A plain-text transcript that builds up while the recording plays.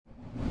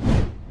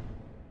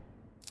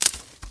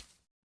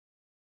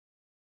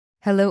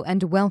Hello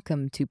and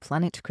welcome to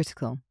Planet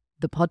Critical,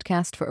 the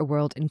podcast for a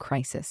world in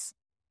crisis.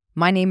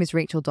 My name is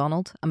Rachel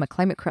Donald. I'm a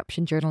climate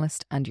corruption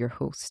journalist and your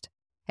host.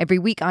 Every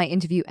week I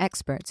interview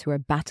experts who are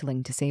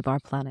battling to save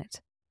our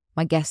planet.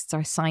 My guests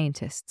are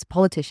scientists,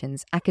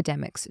 politicians,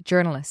 academics,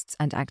 journalists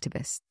and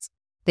activists.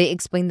 They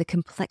explain the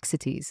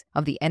complexities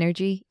of the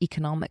energy,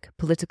 economic,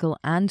 political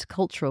and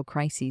cultural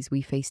crises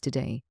we face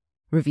today,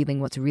 revealing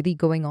what's really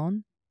going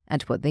on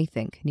and what they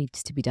think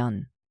needs to be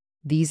done.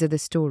 These are the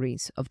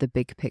stories of the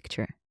big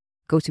picture.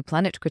 Go to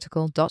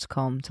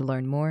planetcritical.com to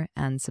learn more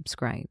and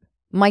subscribe.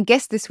 My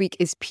guest this week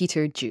is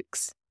Peter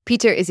Jukes.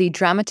 Peter is a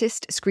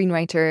dramatist,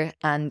 screenwriter,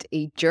 and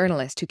a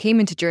journalist who came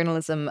into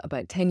journalism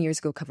about 10 years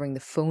ago covering the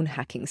phone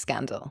hacking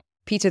scandal.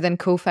 Peter then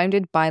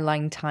co-founded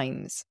Byline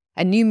Times,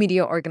 a new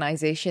media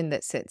organisation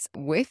that sits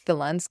with the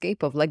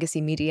landscape of legacy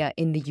media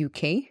in the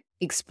UK,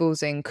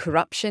 exposing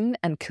corruption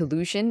and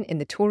collusion in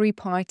the Tory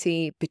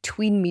party,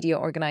 between media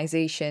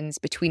organisations,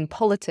 between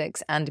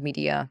politics and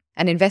media,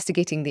 and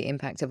investigating the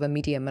impact of a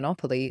media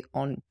monopoly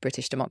on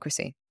British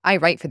democracy. I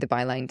write for the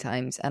Byline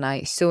Times, and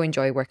I so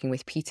enjoy working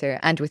with Peter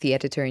and with the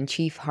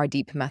editor-in-chief,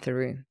 Hardeep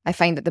Matharu. I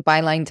find that the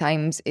Byline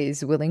Times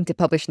is willing to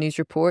publish news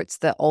reports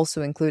that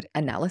also include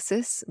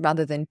analysis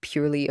rather than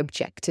purely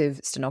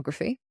objective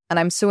stenography. And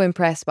I'm so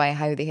impressed by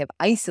how they have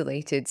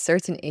isolated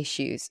certain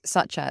issues,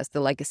 such as the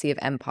legacy of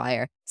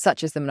empire,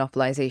 such as the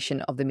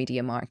monopolisation of the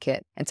media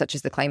market, and such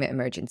as the climate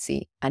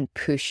emergency, and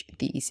push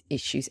these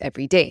issues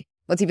every day.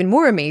 What's even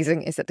more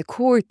amazing is that the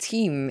core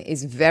team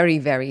is very,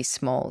 very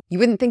small. You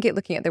wouldn't think it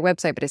looking at their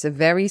website, but it's a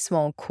very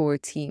small core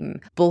team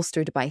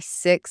bolstered by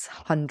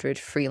 600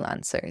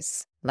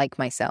 freelancers like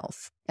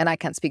myself. And I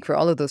can't speak for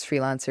all of those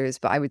freelancers,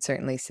 but I would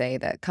certainly say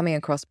that coming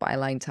across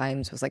Byline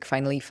Times was like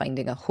finally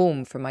finding a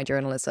home for my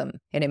journalism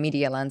in a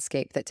media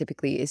landscape that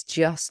typically is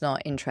just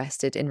not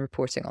interested in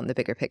reporting on the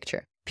bigger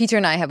picture. Peter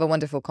and I have a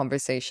wonderful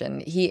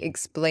conversation. He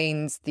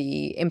explains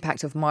the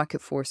impact of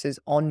market forces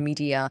on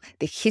media,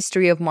 the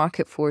history of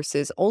market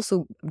forces,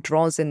 also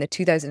draws in the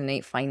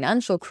 2008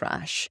 financial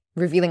crash,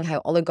 revealing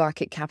how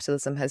oligarchic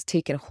capitalism has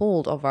taken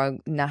hold of our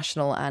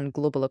national and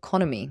global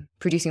economy,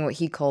 producing what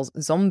he calls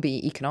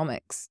zombie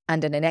economics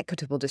and an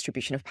inequitable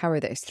distribution of power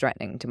that is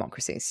threatening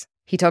democracies.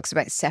 He talks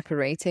about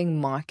separating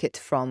market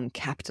from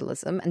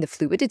capitalism and the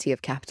fluidity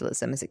of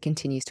capitalism as it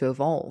continues to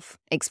evolve,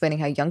 explaining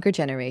how younger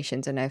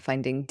generations are now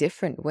finding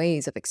different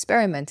ways of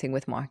experimenting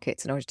with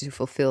markets in order to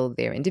fulfill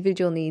their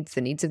individual needs,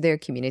 the needs of their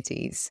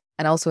communities,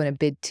 and also in a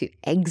bid to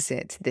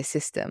exit the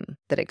system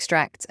that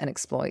extracts and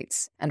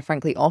exploits and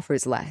frankly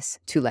offers less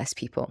to less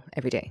people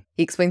every day.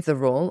 He explains the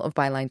role of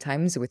Byline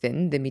Times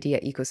within the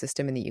media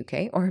ecosystem in the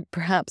UK, or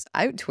perhaps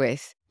out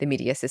with the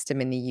media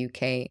system in the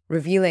UK,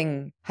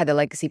 revealing how the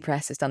legacy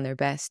press has done their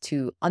best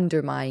to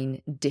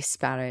undermine,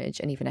 disparage,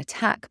 and even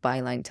attack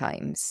Byline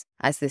Times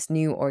as this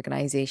new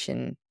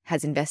organisation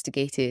has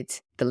investigated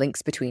the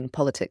links between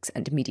politics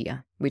and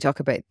media. We talk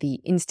about the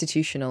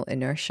institutional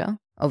inertia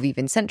of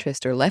even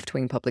centrist or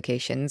left-wing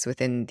publications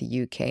within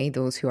the UK,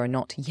 those who are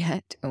not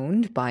yet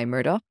owned by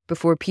Murdoch,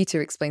 before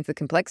Peter explains the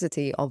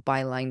complexity of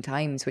Byline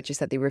Times, which is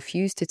that they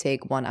refuse to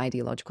take one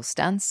ideological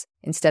stance,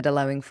 instead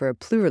allowing for a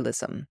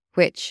pluralism,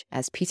 which,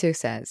 as Peter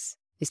says,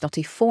 is not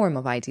a form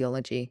of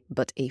ideology,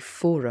 but a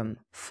forum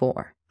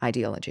for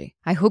ideology.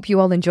 I hope you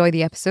all enjoy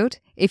the episode.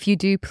 If you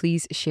do,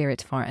 please share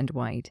it far and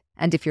wide.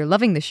 And if you're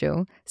loving the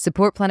show,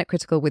 support Planet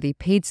Critical with a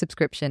paid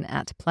subscription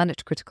at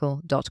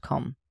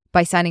planetcritical.com.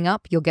 By signing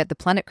up, you'll get the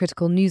Planet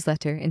Critical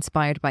newsletter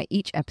inspired by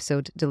each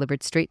episode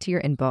delivered straight to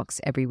your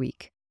inbox every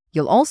week.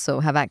 You'll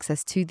also have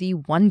access to the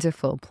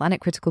wonderful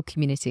Planet Critical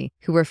community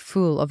who are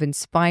full of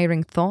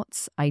inspiring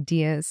thoughts,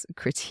 ideas,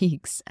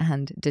 critiques,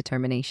 and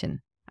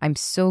determination. I'm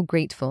so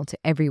grateful to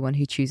everyone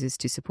who chooses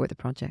to support the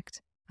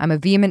project. I'm a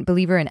vehement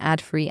believer in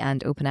ad-free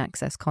and open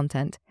access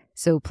content,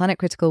 so Planet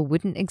Critical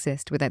wouldn't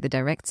exist without the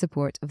direct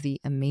support of the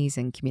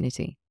amazing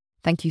community.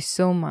 Thank you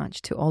so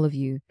much to all of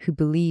you who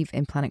believe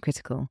in Planet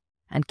Critical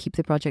and keep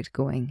the project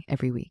going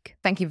every week.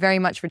 Thank you very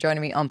much for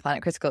joining me on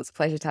Planet Critical. It's a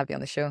pleasure to have you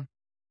on the show.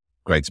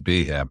 Great to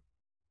be here.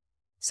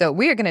 So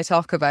we're going to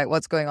talk about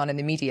what's going on in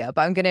the media,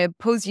 but I'm going to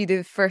pose you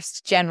the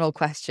first general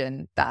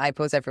question that I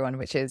pose everyone,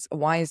 which is,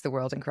 why is the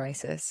world in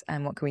crisis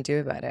and what can we do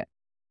about it?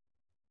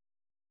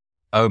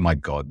 Oh my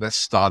God, let's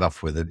start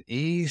off with an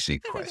easy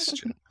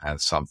question and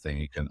something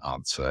you can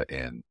answer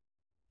in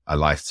a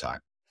lifetime.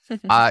 We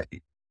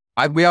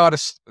are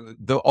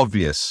the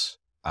obvious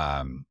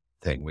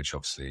thing, which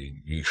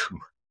obviously you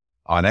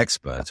are an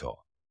expert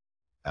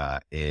on,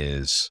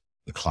 is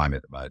the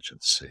climate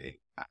emergency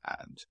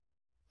and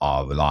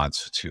our reliance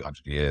for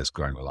 200 years,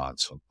 growing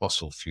reliance on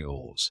fossil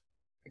fuels,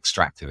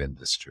 extractive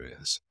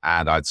industries,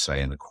 and I'd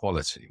say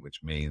inequality,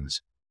 which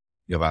means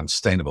you have an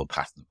unsustainable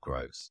pattern of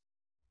growth.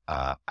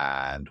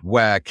 And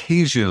where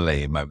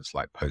occasionally, in moments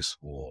like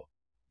post-war,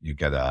 you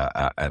get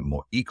a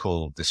more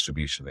equal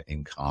distribution of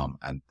income,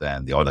 and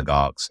then the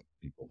oligarchs,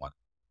 people want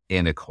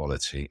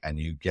inequality, and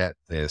you get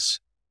this,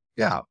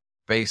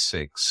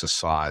 basic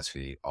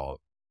society of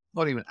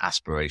not even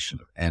aspiration,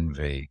 of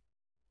envy,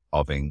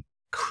 of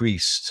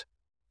increased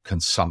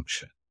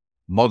consumption,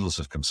 models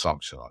of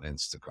consumption on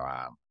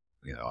Instagram,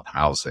 on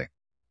housing,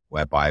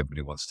 whereby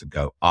everybody wants to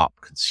go up,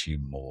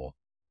 consume more,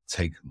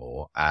 take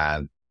more,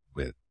 and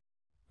with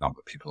a number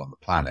of people on the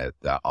planet,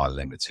 there are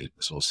limited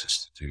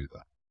resources to do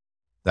that.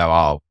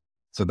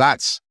 So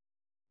that's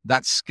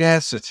that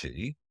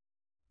scarcity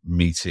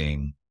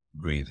meeting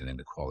greed and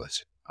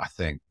inequality. I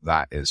think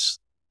that is,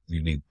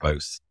 you need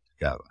both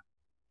together.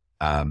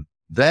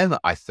 Then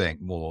I think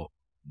more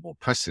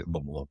pressing,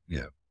 more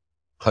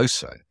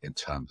closer in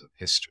terms of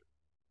history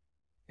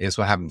is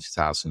what happened in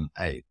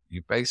 2008.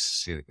 You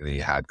basically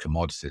had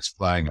commodities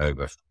flying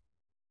over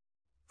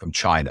from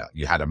China.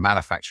 You had a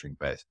manufacturing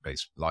base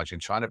largely in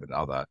China, but in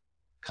other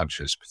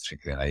countries,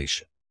 particularly in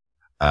Asia.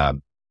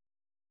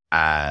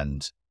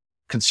 And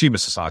consumer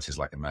societies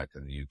like America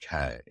and the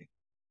UK,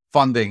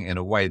 funding in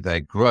a way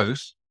their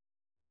growth,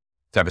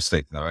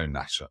 devastating their own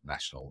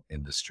national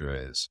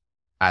industries,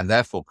 and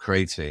therefore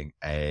creating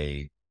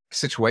a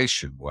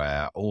situation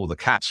where all the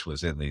cash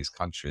was in these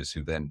countries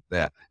who then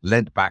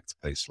lent back to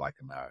places like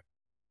America.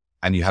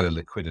 And you had a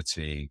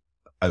liquidity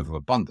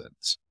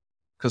overabundance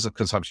because of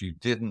consumption. You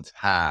didn't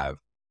have,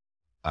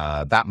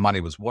 that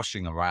money was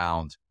washing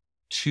around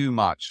too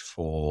much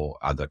for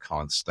the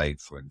current state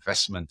for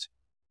investment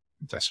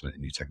in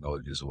new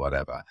technologies or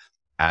whatever,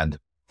 and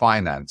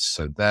finance.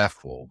 So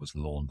therefore was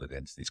laundered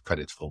into these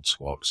credit default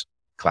swaps,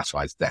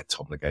 collateralized debt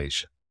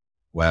obligation,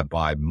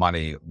 whereby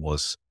money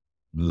was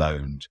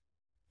loaned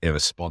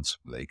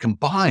irresponsibly,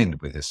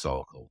 combined with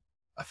historical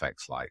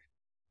effects like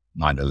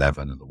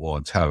 9/11 and the war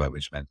on terror,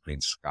 which meant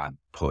Greenspan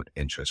put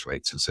interest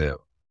rates at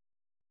zero.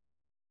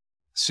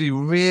 So you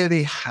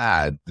really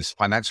had this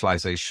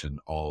financialization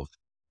of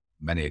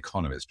many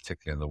economies,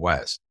 particularly in the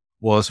West,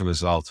 was a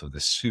result of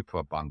this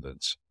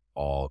superabundance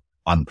of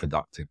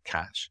unproductive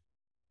cash.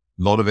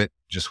 A lot of it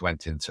just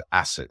went into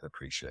asset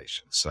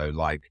appreciation. So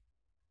like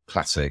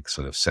classic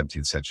sort of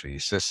 17th century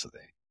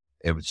Sicily,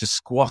 it was just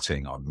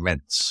squatting on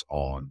rents,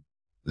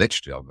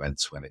 literally on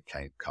rents when it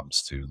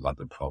comes to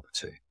London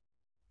property,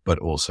 but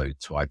also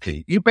to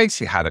IP. You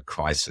basically had a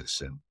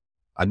crisis in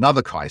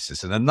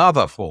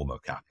another form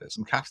of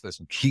capitalism.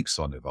 Capitalism keeps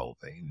on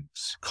evolving.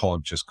 You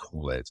can't just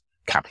call it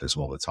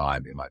capitalism all the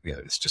time. You might,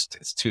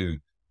 it's too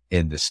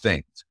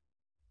indistinct.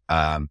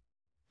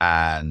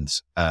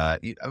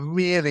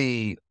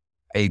 Really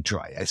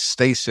a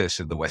stasis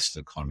in the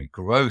Western economy,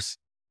 growth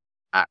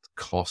at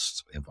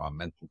cost,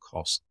 environmental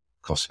cost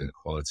of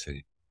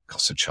inequality,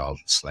 cost of child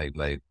and slave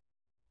labor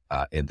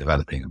in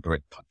developing and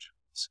BRIC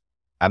countries.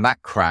 And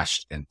that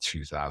crashed in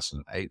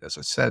 2008, as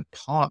I said,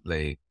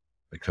 partly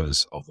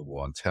because of the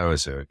war on terror,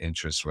 zero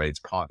interest rates,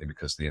 partly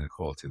because of the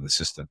inequality of the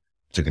system,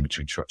 particularly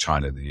between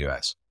China and the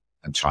US,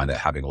 and China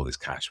having all this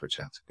cash which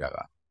had to go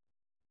out.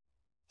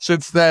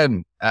 Since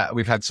then,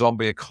 we've had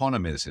zombie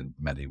economies in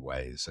many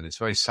ways. And it's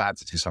very sad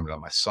to see somebody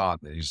like my son,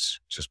 who's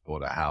just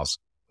bought a house,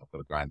 I've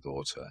got a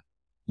granddaughter,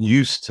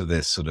 used to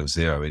this sort of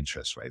zero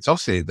interest rates.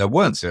 Obviously, there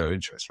weren't zero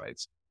interest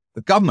rates.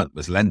 The government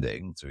was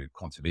lending through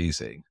quantitative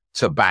easing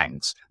to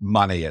banks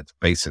money at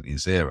basically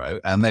zero,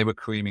 and they were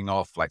creaming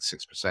off like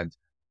 6%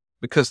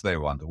 because they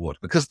were underwater,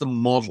 because the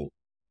model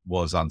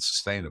was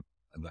unsustainable.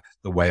 And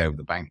the way over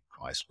the banking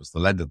crisis was the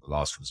lender of the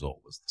last resort,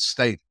 was the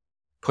state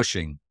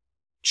pushing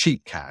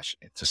cheap cash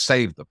to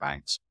save the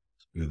banks,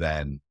 who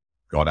then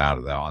got out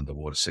of their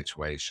underwater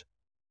situation,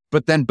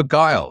 but then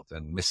beguiled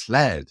and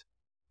misled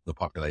the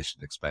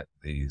population to expect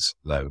these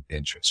low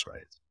interest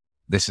rates.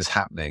 This is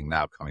happening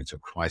now, coming to a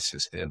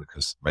crisis here,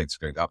 because rates are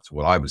going up to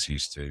what I was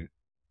used to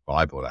when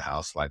I bought a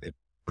house, like they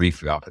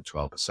briefly up at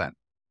 12%.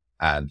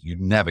 And you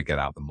never get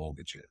out the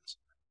mortgages.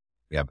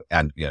 In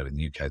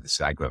the UK, this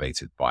is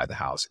aggravated by the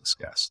housing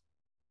scarcity.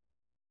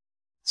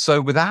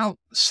 So without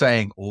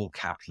saying all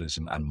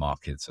capitalism and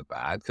markets are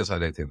bad, because I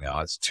don't think they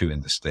are, it's too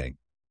indistinct,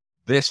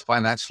 this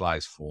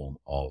financialized form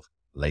of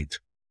late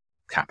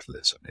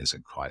capitalism is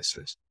in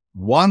crisis.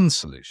 One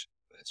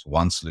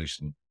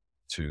solution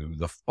to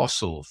the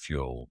fossil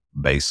fuel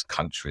based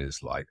countries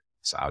like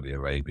Saudi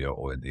Arabia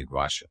or indeed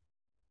Russia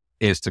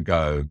is to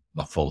go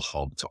the full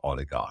hog to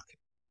oligarchy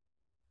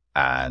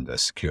and a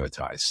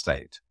securitized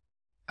state.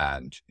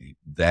 And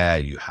there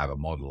you have a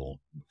model,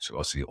 which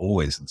obviously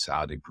always in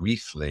Saudi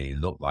briefly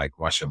looked like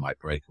Russia might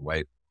break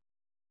away,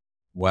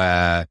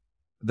 where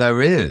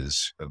there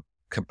is a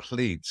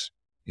complete,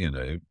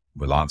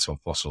 reliance on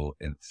fossil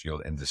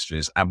fuel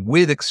industries. And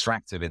with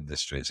extractive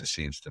industries, it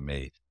seems to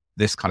me,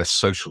 this kind of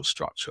social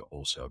structure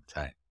also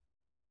obtained,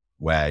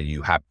 where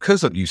you have,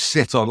 because you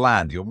sit on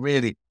land, you're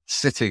really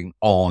sitting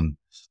on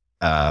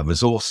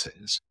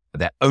resources.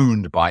 They're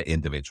owned by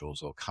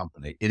individuals or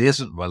company. It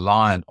isn't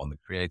reliant on the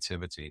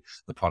creativity,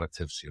 the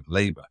productivity of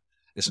labor.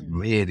 It isn't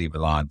really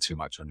reliant too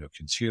much on your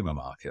consumer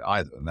market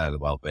either, and their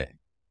well-being.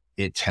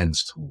 It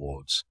tends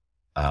towards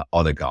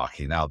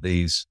oligarchy. Now,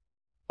 these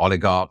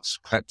oligarchs,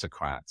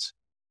 kleptocrats,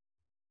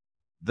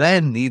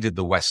 then needed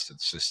the Western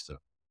system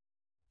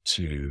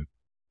to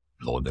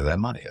launder their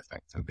money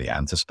effectively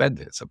and to spend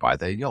it, to buy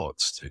their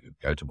yachts, to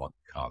go to Monte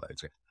Carlo.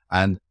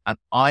 And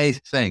I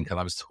think, and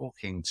I was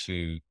talking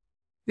to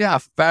Yeah,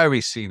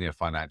 very senior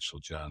financial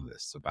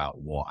journalists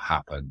about what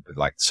happened with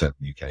like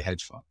certain UK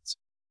hedge funds.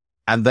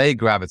 And they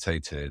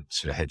gravitated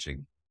to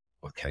hedging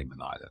with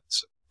Cayman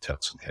Islands,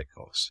 Turks and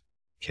Caicos,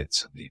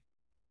 Kitts and Nevis.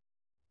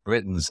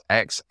 Britain's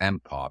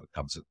ex-empire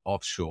becomes an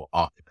offshore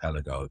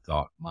archipelago of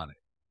dark money.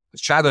 The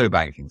shadow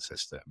banking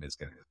system is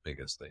getting as big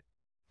as the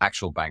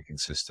actual banking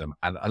system.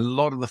 And a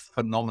lot of the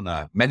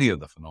phenomena, many of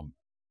the phenomena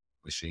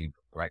we've seen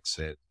from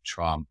Brexit,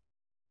 Trump,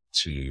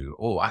 to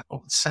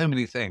so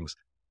many things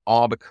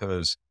are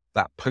because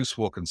that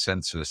post-war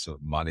consensus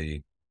of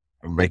money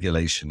and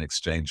regulation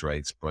exchange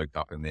rates broke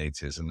up in the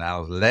 80s and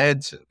now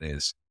led to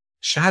this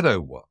shadow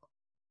world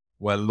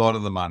where a lot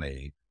of the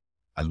money,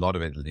 a lot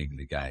of it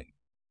legally gained,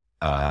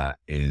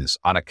 is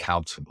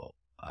unaccountable,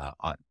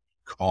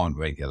 can't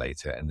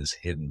regulate it, and is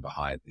hidden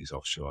behind these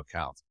offshore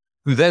accounts,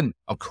 who then,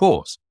 of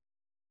course,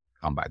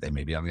 come back. They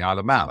may be on the Isle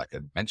of Man. I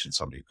could mention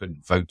somebody who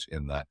couldn't vote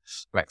in the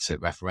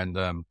Brexit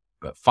referendum,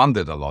 but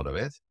funded a lot of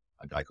it,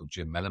 a guy called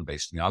Jim Mellon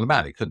based in the Isle of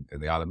Man. He couldn't in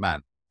the Isle of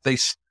Man.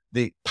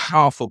 The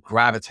powerful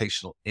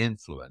gravitational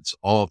influence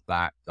of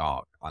that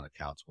dark,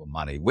 unaccountable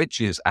money,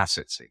 which is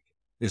asset seeking,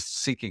 is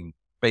seeking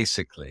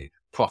basically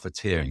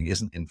profiteering,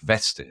 isn't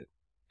invested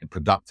in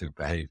productive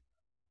behavior,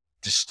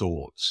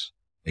 distorts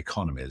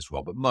economies.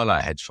 Robert Mueller,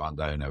 hedge fund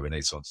owner,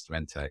 Renaissance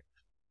Rente,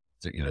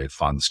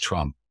 funds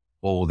Trump,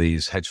 all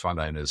these hedge fund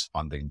owners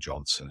funding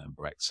Johnson and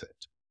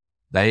Brexit.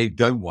 They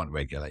don't want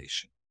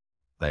regulation.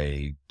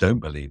 They don't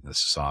believe in the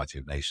society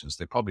of nations.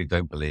 They probably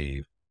don't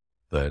believe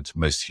that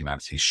most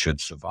humanity should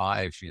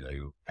survive.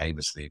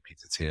 Famously,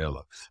 Peter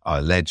Thiel are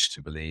alleged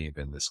to believe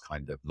in this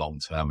kind of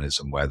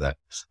long-termism where the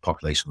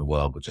population of the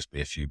world will just be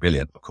a few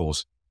billion. Of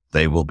course,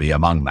 they will be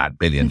among that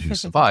billion who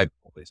survive.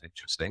 Always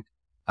interesting.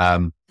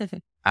 And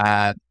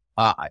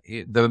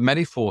there are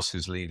many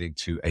forces leading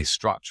to a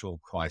structural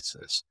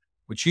crisis,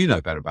 which you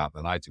know better about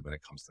than I do when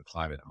it comes to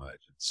climate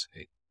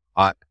emergency.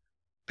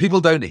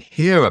 People don't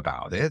hear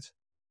about it,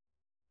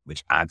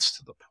 which adds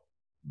to the problem,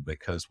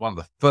 because one of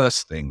the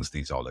first things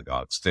these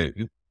oligarchs do,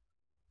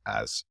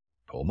 as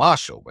Paul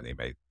Marshall, when he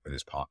made with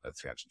his partner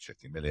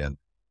 $350 million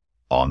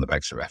on the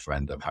Brexit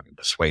referendum, having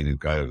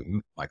persuaded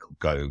Michael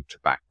Gove to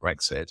back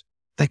Brexit,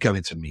 they go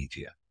into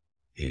media.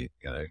 He,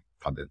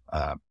 funded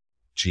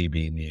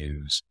GB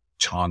News.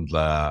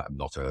 Chandler,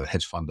 not a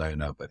hedge fund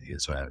owner, but he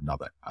is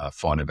another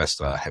foreign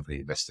investor, heavily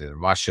invested in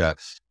Russia,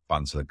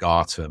 funds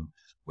Oligarchs,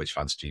 which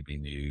funds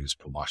GB News.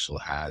 Paul Marshall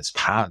has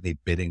apparently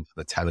bidding for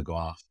the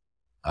Telegraph.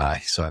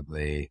 He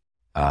certainly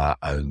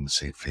owns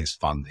his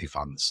fund. He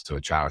funds to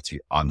a charity,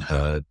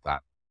 Unheard.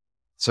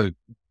 So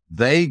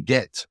they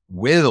get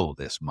with all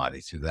this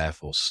money to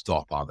therefore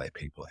stop other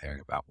people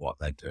hearing about what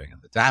they're doing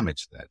and the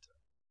damage they're doing.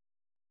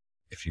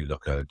 If you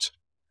look at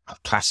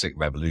classic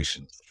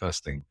revolutions, the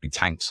first thing would be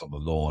tanks on the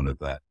lawn of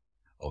the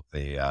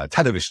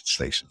television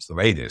stations, the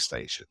radio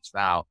stations.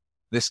 Now,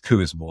 this coup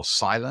is more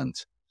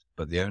silent,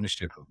 but the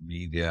ownership of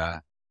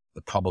media,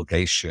 the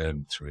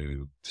promulgation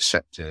through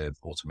deceptive,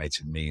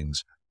 automated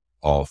means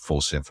of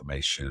false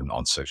information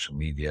on social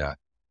media,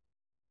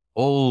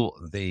 all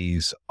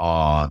these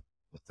are,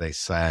 what they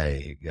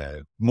say,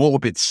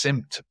 morbid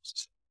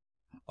symptoms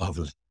of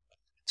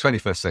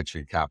 21st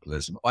century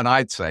capitalism. And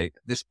I'd say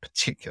this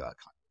particular kind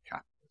of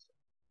capitalism,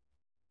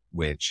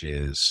 which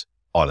is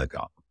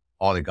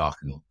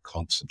oligarchical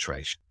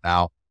concentration.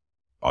 Now,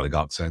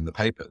 oligarchs own the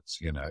papers,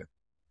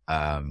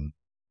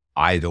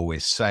 I'd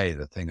always say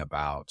the thing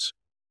about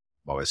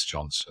Boris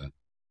Johnson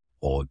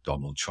or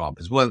Donald Trump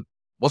is, wasn't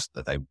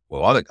that they were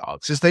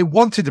oligarchs, is they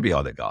wanted to be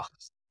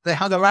oligarchs. They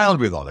hung around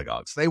with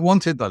oligarchs. They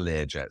wanted the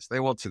Learjets. They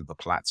wanted the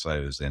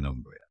Palazzos in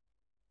Umbria.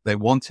 They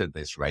wanted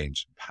this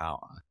range and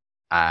power.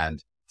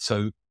 And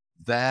so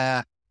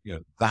that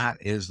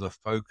is the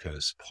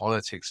focus.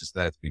 Politics is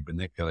there to be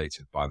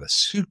manipulated by the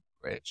super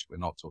rich. We're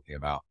not talking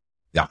about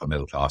the upper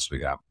middle class. We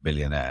got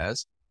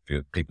billionaires,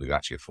 people who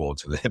actually afford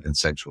to live in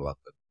central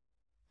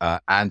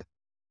London. And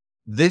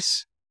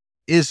this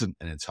isn't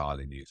an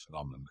entirely new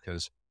phenomenon,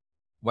 because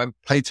when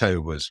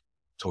Plato was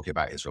talking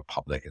about his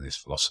republic and his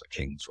philosopher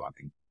kings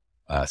running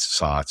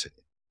society,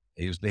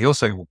 he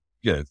also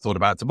thought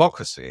about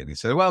democracy, and he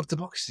said, well,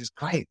 democracy is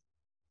great.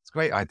 It's a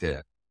great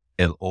idea.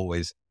 It'll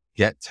always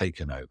get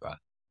taken over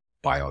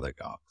by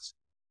oligarchs.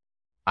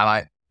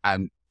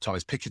 And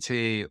Thomas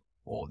Piketty,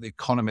 or the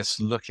economists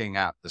looking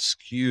at the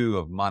skew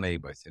of money,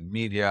 both in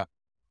media,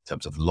 in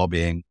terms of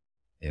lobbying,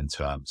 in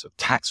terms of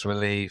tax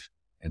relief,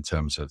 in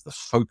terms of the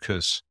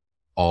focus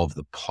of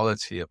the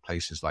polity of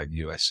places like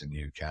US and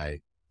UK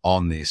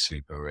on these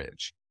super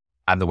rich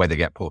and the way they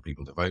get poor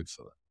people to vote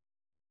for them.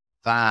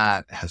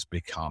 That has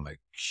become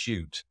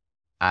acute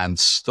and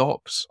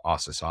stops our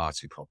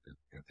society properly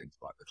in things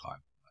like the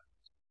climate.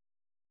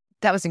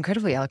 That was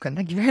incredibly eloquent.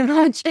 Thank you very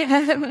much.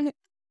 I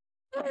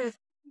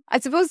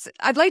suppose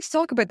I'd like to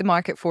talk about the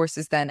market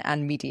forces then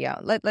and media.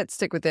 Let's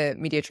stick with the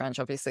media tranche,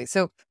 obviously.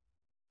 So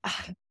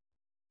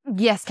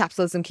yes,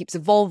 capitalism keeps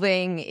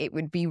evolving. It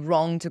would be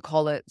wrong to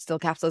call it still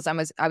capitalism.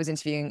 I was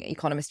interviewing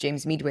economist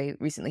James Meadway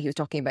recently. He was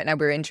talking about now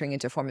we're entering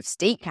into a form of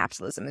state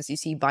capitalism, as you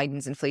see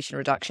Biden's Inflation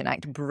Reduction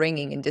Act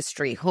bringing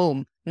industry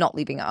home, not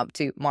leaving it up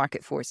to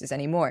market forces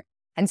anymore.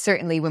 And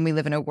certainly when we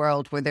live in a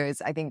world where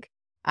there's, I think,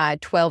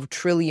 $12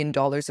 trillion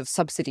of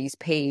subsidies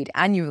paid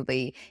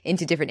annually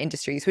into different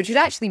industries, which would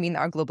actually mean that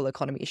our global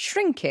economy is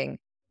shrinking,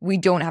 we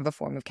don't have a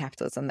form of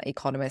capitalism that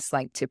economists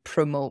like to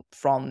promote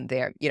from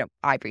their,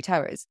 ivory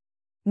towers.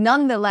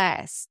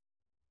 Nonetheless,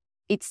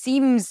 it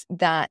seems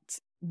that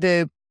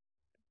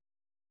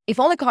if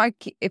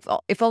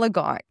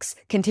oligarchs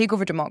can take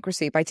over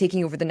democracy by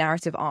taking over the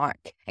narrative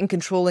arc and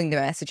controlling the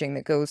messaging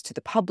that goes to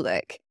the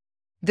public,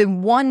 the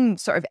one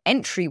sort of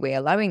entryway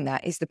allowing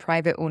that is the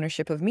private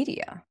ownership of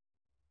media,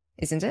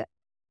 isn't it?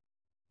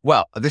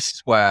 Well, this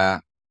is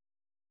where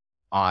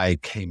I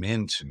came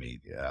into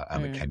media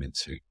and we came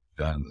into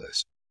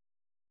journalism.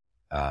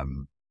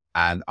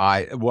 And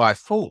I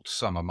fault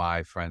some of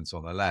my friends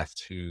on the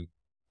left who,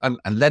 and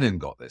Lenin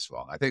got this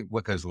wrong. I think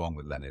what goes wrong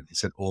with Lenin, he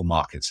said all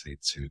markets lead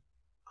to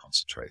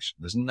concentration.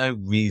 There's no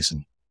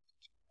reason,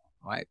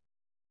 right?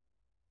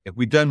 If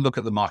we don't look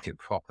at the market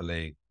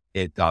properly,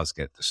 it does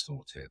get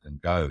distorted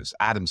and goes.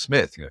 Adam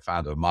Smith,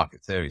 founder of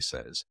market theory,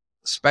 says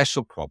the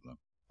special problem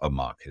of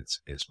markets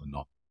is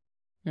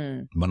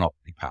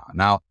monopoly power.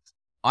 Now,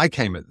 I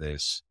came at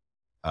this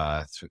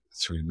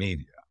through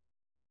media.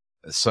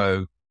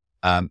 So,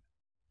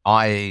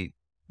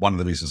 one of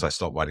the reasons I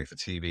stopped writing for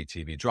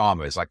TV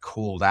drama is I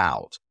called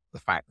out the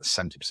fact that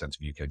 70% of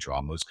UK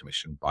drama was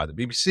commissioned by the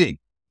BBC,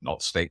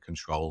 not state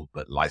controlled,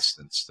 but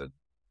licensed and,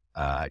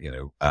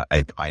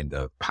 a kind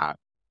of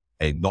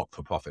a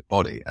not-for-profit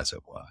body, as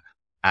it were.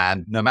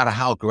 And no matter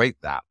how great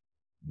that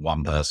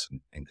one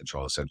person in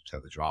control of 70%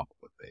 of the drama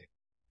would be,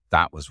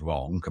 that was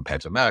wrong compared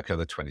to America,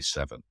 the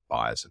 27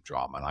 buyers of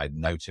drama. And I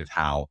noted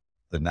how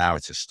the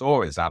narrative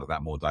stories out of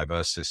that more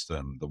diverse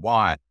system, The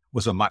Wire,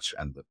 and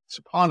The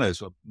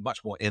Sopranos were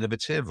much more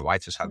innovative.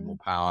 Writers had more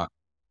power.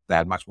 They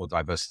had much more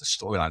diversity.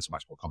 The storylines were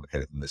much more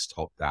complicated than this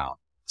top-down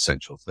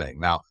central thing.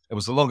 Now, it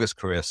was the longest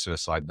career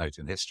suicide note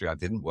in history. I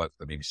didn't work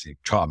for the BBC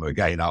drama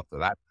again after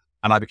that.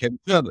 And I became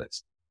a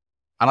journalist.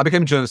 And I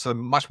became a journalist I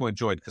much more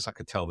enjoyed because I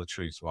could tell the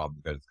truth rather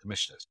than go to the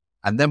commissioners.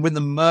 And then when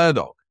the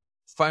Murdoch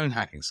phone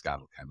hacking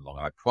scandal came along,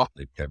 I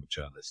properly became a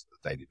journalist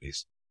at the Daily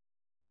Beast.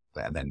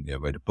 And then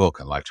wrote a book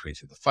and live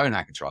tweeted the phone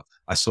hacking trial.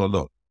 I saw,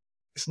 look,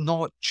 it's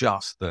not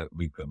just that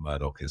Rupert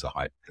Murdoch is a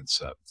hyper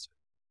conservative.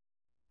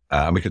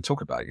 And we could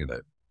talk about,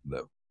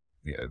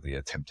 the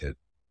attempted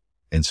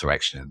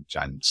insurrection in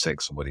January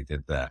 6th and what he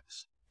did there.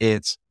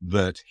 It's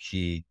that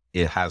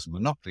it has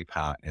monopoly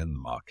power in the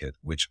market,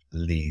 which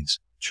leads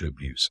to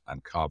abuse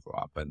and cover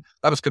up. And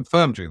that was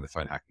confirmed during the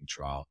phone hacking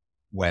trial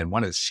when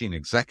one of the senior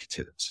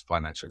executives,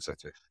 financial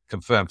executive,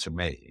 confirmed to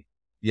me,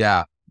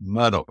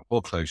 Murdoch,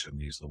 before closure of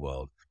News of the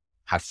World,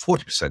 had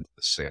 40% of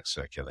the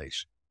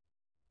circulation,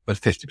 but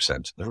 50%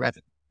 of the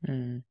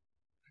revenue.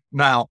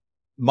 Now,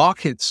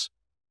 markets,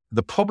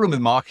 the problem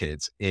with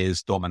markets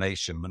is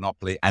domination,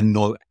 monopoly, and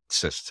no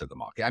access to the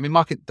market. I mean,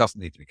 market doesn't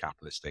need to be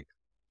capitalistic.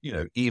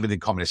 Even in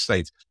communist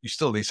states, you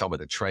still need someone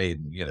to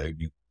trade.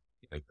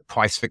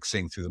 Price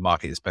fixing through the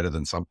market is better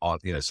than some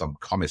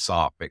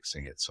commissar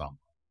fixing it some.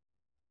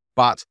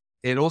 But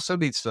it also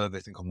leads to the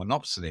thing called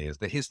monopsony, is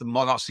that he's the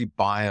monopoly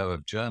buyer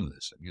of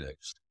journalism.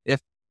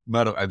 If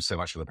Murdoch owned so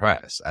much of the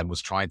press and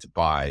was trying to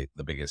buy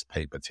the biggest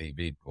paper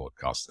TV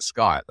broadcaster,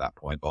 Sky, at that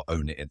point, or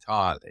own it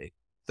entirely,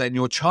 then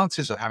your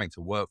chances of having to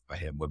work for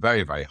him were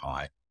very, very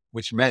high,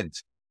 which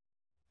meant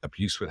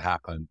abuse would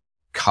happen,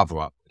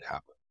 cover-up would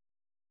happen.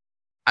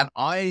 And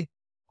I,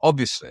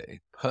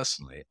 obviously,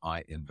 personally,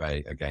 I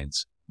inveigh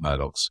against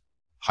Murdoch's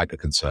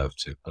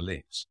hyper-conservative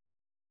beliefs.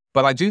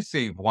 But I do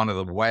think one of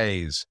the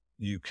ways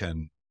you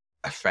can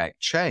affect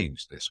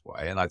change this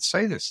way, and I'd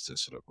say this to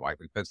sort of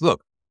right-wing folks,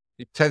 look,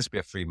 he tends to be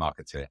a free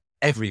marketeer.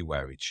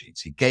 Everywhere he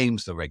cheats. He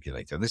games the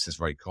regulator. And this is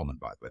very common,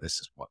 by the way. This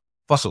is what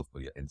Fossil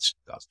Fuel Institute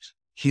does.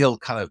 He'll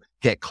kind of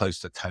get close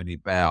to Tony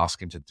Blair,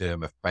 ask him to do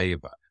him a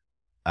favor.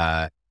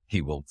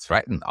 He will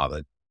threaten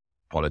other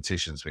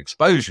politicians with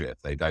exposure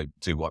if they don't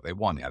do what they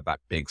want. That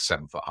big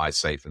 7-foot-high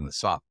safe in the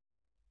sun.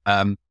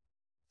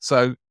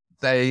 So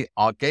they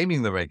are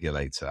gaming the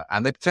regulator,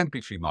 and they pretend to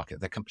be free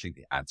market. They're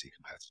completely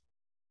anti-competitive.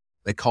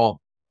 They can't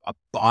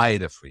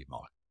abide a free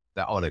market.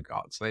 They're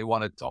oligarchs. They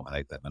want to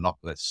dominate. They're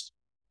monopolists.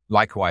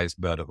 Likewise,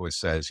 Murdoch always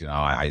says,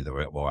 I hate the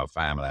royal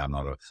family.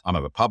 I'm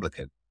a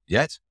Republican.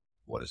 Yet,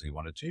 what does he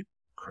want to do?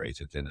 Create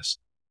a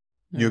dynasty.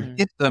 You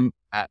hit them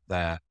at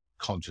their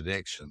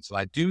contradictions. And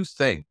I do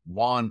think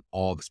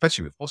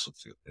especially with fossil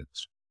fuel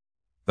industry,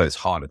 though it's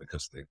harder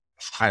because the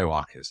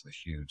hierarchies, the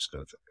huge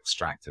sort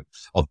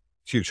of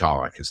huge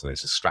hierarchies of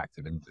those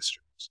extractive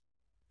industries,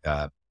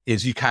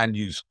 is you can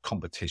use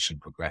competition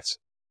progressive.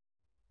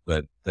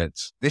 But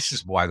this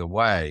is, by the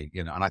way,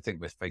 and I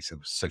think we're facing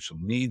with social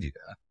media,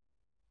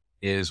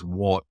 is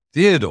what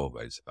Theodore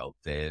Roosevelt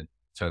did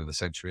turn of the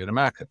century in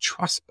America,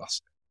 trust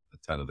busting at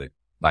the turn of the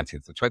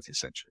 19th and 20th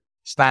century.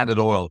 Standard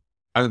Oil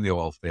own the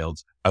oil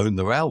fields, own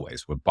the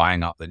railways, were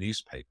buying up the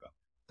newspaper,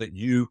 that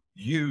you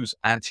use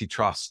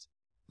antitrust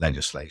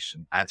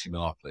legislation,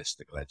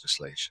 anti-monopolistic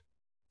legislation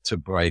to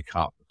break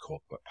up the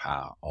corporate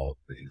power of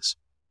these,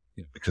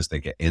 because they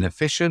get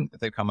inefficient if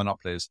they become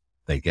monopolies,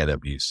 they get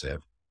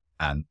abusive.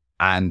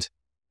 And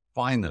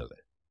finally,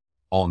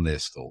 on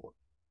this thought,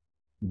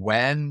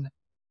 when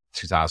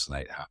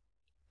 2008 happened,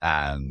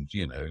 and,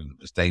 there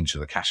was danger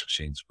the cash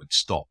machines would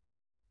stop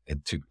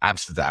into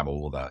Amsterdam,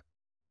 all the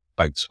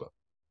boats were,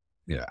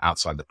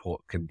 outside the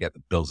port, couldn't get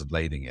the bills of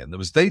lading in. There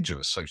was danger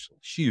of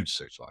huge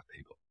social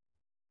upheaval.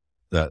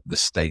 The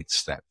state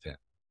stepped in,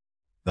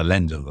 the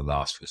lender of the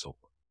last resort.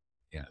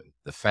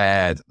 The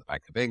Fed, the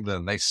Bank of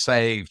England, they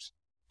saved,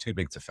 too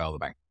big to fail the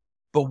bank.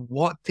 But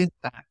what did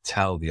that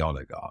tell the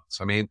oligarchs?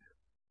 I mean,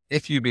 I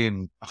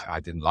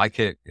didn't like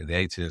it in the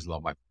 80s, a lot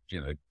of my,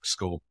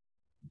 school,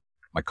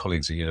 my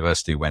colleagues at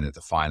university went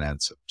into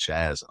finance and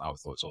shares, and I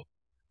thought it was all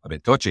a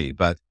bit dodgy,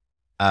 but,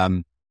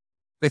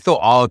 they thought,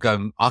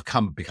 I'll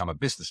come become a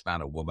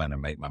businessman or woman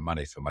and make my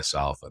money for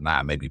myself and that,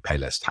 and maybe pay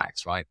less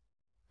tax, right?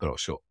 But not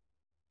sure.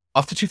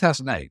 After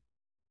 2008,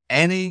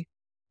 any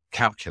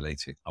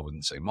calculating, I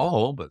wouldn't say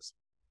moral, but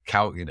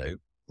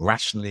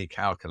rationally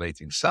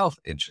calculating,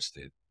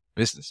 self-interested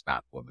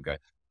businessman woman go,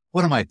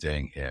 what am I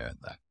doing here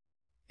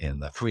in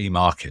the free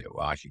market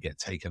where I could get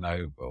taken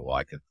over or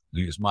I could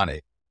lose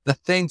money? The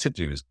thing to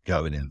do is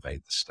go and invade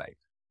the state.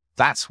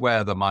 That's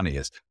where the money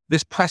is.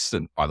 This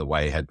precedent, by the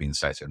way, had been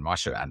set in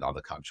Russia and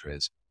other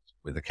countries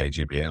with the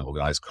KGB and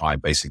organized crime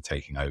basically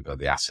taking over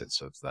the assets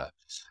of the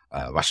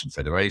Russian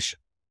Federation.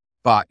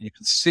 But you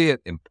can see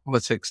it in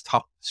politics,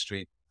 tough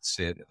street,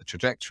 see it in the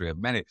trajectory of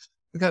many.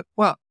 You go,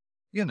 well,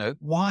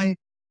 why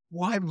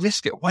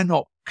risk it? Why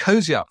not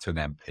cozy up to an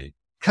MP,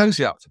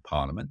 cozy up to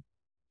Parliament?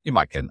 You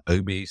might get an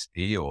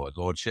OBC or a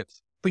lordship,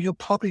 but you'll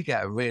probably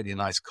get a really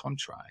nice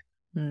contract.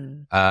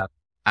 And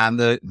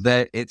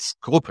it's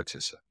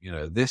corporatism.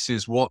 This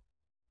is what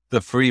the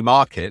free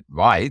market,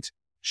 right,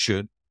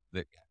 should,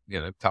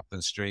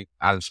 Tupman Street,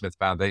 Adam Smith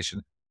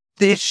Foundation,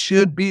 this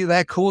should be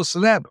their core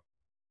celeb.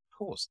 Of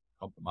course,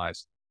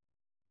 compromise.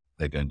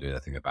 They don't do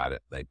anything about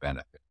it. They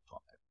benefit from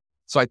it.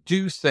 So I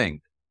do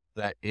think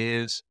there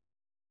is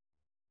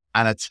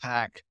an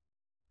attack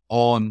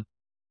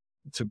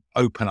to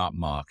open up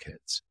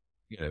markets,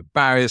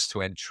 barriers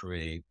to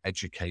entry,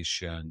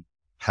 education,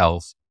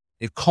 health.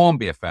 It can't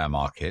be a fair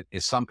market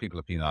if some people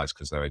are penalized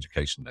because of their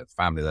education, their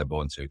family they're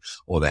born to,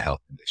 or their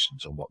health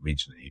conditions, or what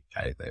region of the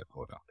UK they're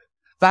brought up in.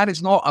 That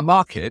is not a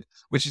market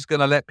which is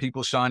going to let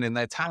people shine in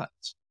their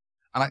talents.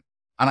 And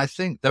I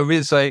think there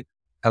is a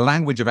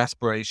language of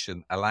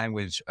aspiration, a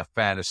language of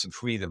fairness and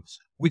freedom,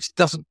 which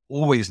doesn't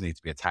always need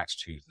to be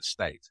attached to the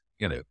state.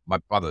 My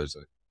brother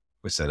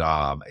was said,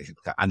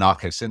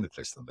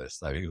 anarcho-syndicalist on this,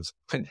 though he was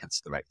a finance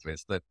director,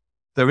 is that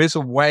there is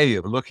a way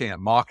of looking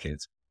at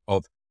markets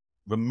of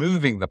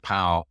removing the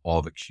power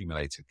of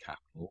accumulated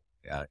capital,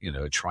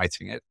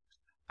 attriting it,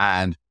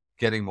 and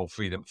getting more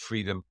freedom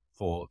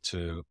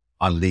to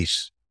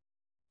unleash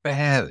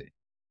fairly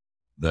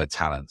the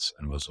talents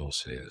and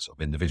resources of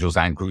individuals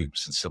and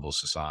groups in civil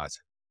society.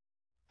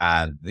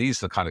 And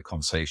these are the kind of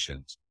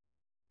conversations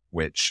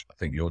which I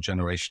think your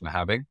generation are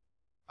having.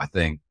 I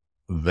think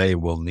they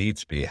will need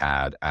to be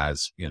had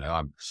as,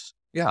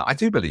 I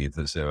do believe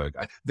that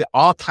there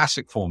are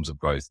classic forms of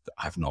growth that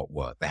have not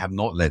worked. They have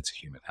not led to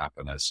human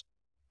happiness.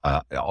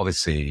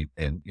 Obviously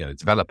in,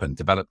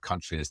 developed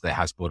countries, there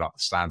has brought up the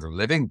standard of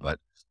living, but,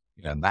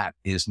 that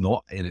is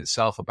not in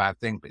itself a bad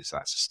thing, but is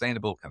that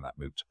sustainable? Can that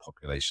move to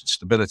population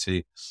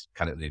stability?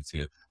 Can it lead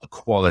to a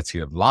quality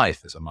of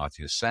life, as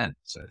Amartya Sen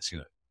says,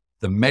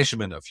 the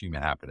measurement of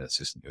human happiness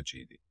isn't your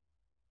GDP.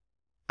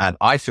 And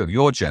I feel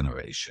your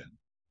generation,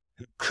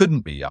 who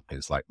couldn't be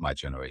yuppies like my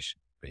generation,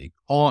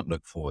 can't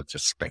look forward to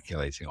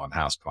speculating on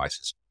house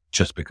prices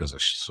just because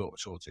of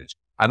shortage,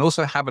 and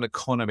also have an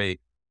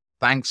economy,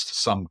 thanks to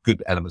some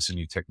good elements of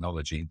new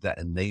technology, that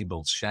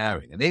enables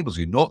sharing, enables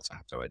you not to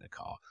have to own a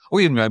car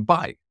or even your own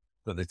bike,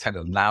 that they tend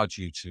to allow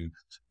you to,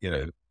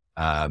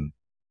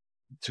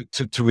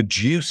 to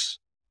reduce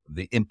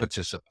the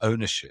impetus of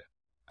ownership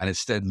and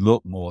instead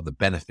look more at the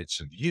benefits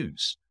of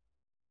use.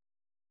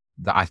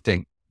 That I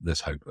think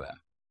there's hope there.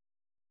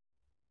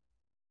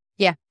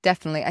 Yeah,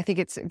 definitely. I think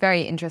it's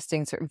very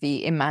interesting, sort of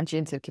the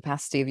imaginative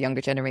capacity of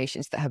younger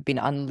generations that have been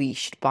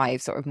unleashed by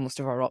sort of most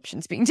of our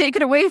options being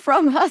taken away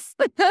from us.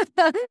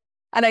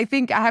 And I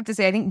have to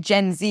say, I think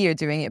Gen Z are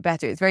doing it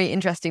better. It's very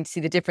interesting to see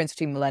the difference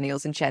between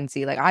millennials and Gen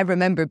Z. Like, I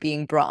remember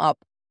being brought up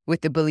with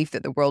the belief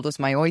that the world was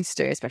my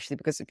oyster, especially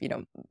because of,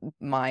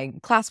 my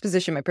class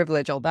position, my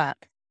privilege, all that.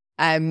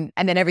 And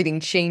then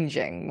everything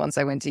changing once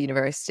I went to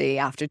university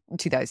after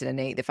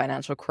 2008, the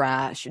financial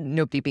crash,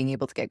 nobody being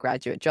able to get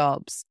graduate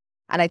jobs.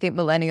 And I think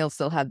millennials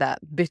still have that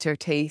bitter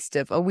taste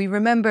of, we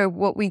remember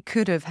what we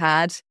could have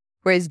had.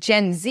 Whereas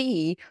Gen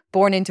Z,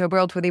 born into a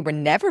world where they were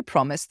never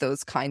promised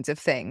those kinds of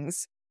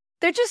things,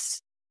 they're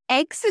just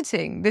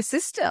exiting the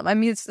system. I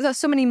mean,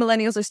 so many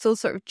millennials are still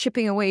sort of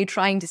chipping away,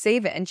 trying to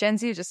save it. And Gen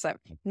Z are just like,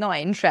 not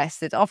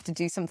interested, off to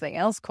do something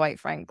else, quite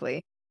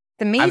frankly.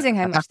 amazing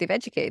how much they've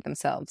educated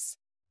themselves.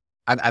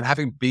 And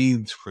having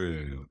been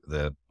through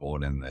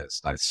born in the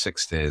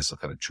 1960s, the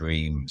kind of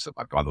dreams that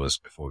my brother was,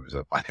 before he was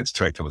a finance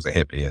director, was a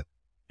hippie, and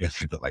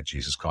he looked like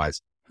Jesus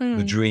Christ.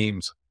 The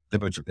dreams of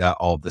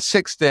the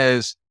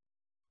 60s,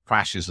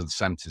 crashes of the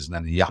 70s, and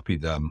then the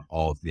yuppiedom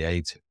of the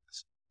 80s.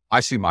 I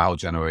see my whole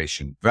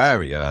generation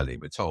very early.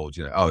 We're told,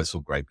 oh, it's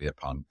all great, be a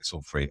punk, it's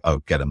all free. Oh,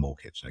 get a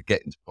mortgage,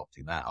 get into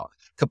property now.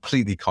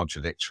 Completely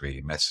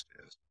contradictory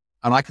messages.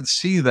 And I can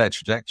see their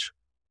trajectory,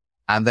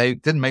 and they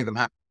didn't make them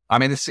happy. I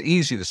mean, it's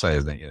easy to say,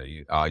 isn't it?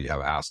 You have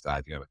a house,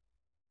 Dad,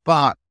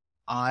 but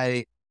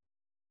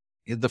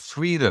the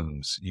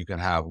freedoms you can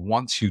have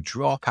once you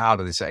drop out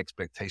of this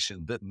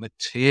expectation that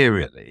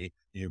materially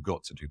you've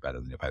got to do better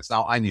than your parents.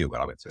 Now, I knew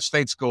when I went to a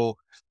state school,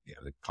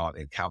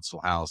 in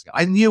council housing,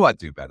 I knew I'd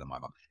do better than my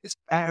mum. It's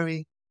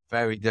very,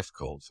 very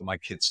difficult for my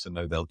kids to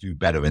know they'll do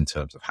better in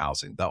terms of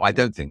housing, though I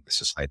don't think this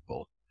is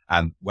sustainable.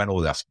 And when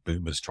all us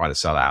boomers try to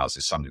sell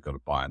houses, somebody's got to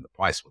buy and the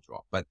price will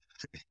drop. But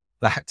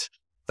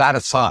that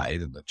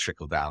aside, and the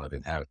trickle down of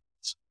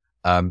inheritance,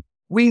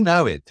 we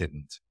know it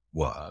didn't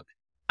work.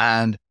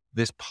 And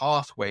this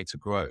pathway to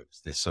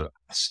growth, this sort of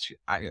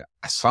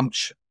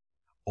assumption,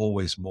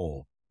 always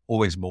more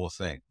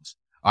things.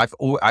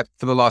 For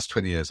the last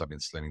 20 years, I've been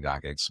slimming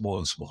down, getting smaller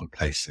and smaller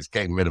places,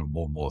 getting rid of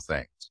more and more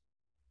things.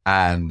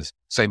 And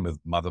same with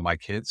mother, my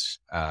kids.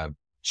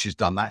 She's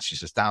done that. She's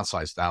just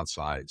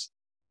downsized.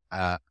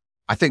 I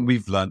think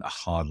we've learned a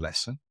hard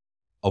lesson,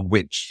 of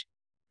which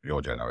your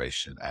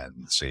generation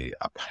and Z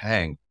are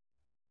paying.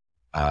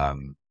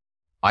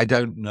 I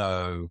don't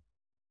know.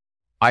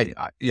 And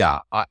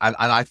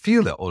I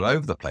feel it all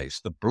over the place.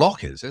 The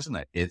block isn't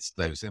it? It's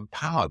those in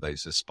power,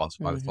 those are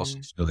sponsored by the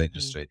fossil fuel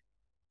industry.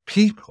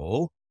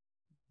 People.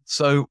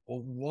 So at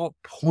what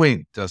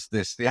point does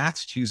the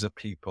attitudes of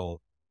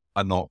people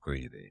are not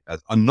greedy? I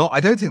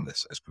don't think they're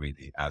as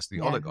greedy as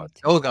the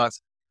oligarchs. The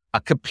oligarchs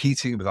are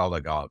competing with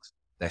oligarchs.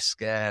 They're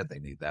scared. They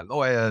need their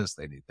lawyers.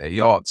 They need their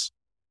yachts.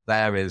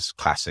 There is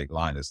classic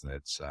line, isn't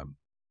it?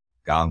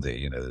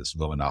 Gandhi, there's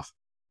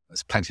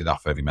plenty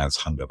enough for every man's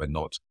hunger, but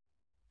not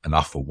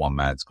enough for one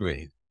man's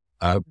greed.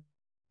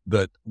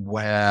 But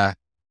where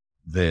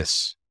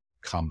this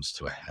comes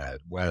to a head,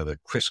 where the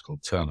critical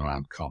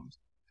turnaround comes,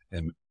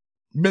 and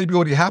maybe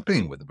already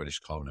happening with the British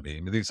economy.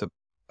 I mean, these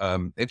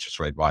interest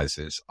rate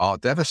rises are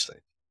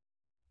devastating.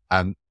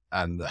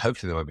 And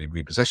hopefully there won't be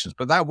repossessions,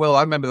 but that will,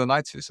 I remember the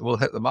 90s, we'll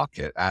hit the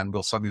market and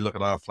we'll suddenly look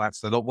at our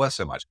flats. They're not worth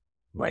so much.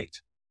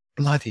 Great.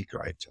 Bloody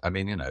great. I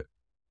mean,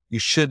 you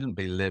shouldn't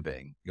be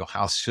living, your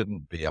house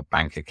shouldn't be a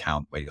bank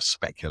account where you're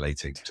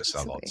speculating to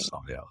sell on to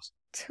somebody else.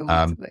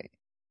 Totally.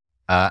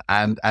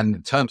 And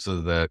in terms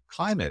of the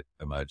climate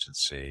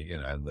emergency,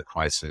 and the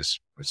crisis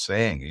we're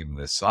seeing even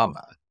this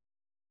summer,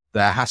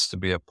 there has to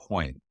be a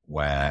point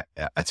where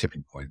a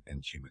tipping point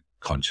in human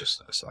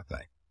consciousness, I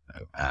think,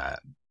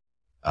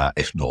 and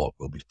if not,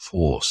 we'll be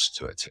forced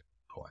to a tipping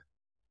point.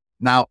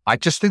 Now, I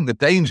just think the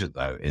danger,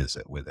 though, is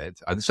that with it,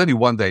 and there's only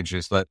one danger,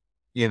 is that,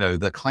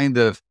 the kind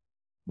of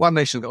one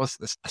nation,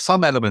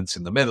 some elements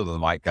in the middle of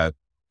them might go,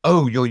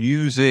 oh, you're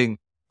using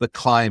the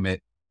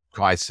climate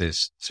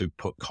crisis to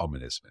put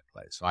communism in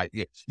place, right?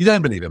 You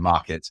don't believe in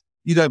markets,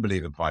 you don't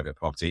believe in private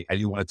property, and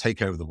you want to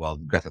take over the world,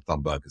 and Greta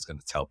Thunberg is going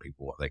to tell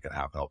people what they can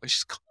have, which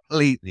is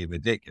completely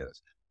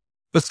ridiculous.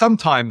 But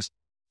sometimes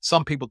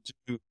some people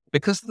do,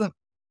 because of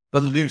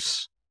the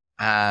loose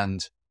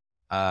and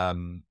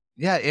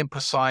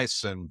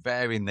imprecise and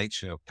varying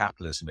nature of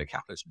capitalism.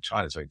 Capitalism in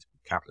China is very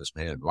different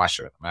capitalism here in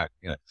Russia and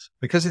America,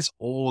 because it's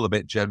all a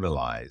bit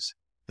generalized.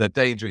 The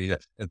danger,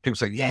 and people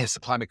say, yes, the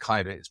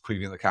climate is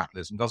proving that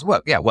capitalism doesn't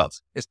work. Yeah, well,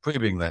 it's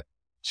proving that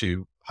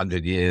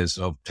 200 years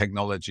of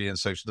technology and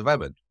social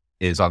development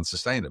is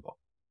unsustainable.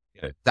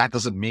 That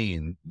doesn't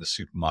mean the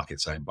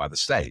supermarket's owned by the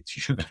state.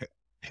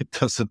 It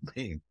doesn't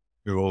mean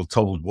we're all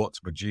told what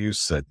to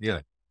produce. And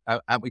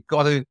we've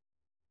got to,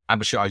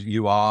 I'm sure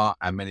you are,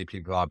 and many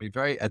people are, be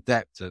very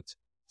adept at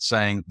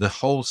saying the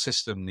whole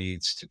system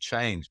needs to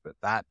change, but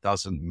that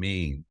doesn't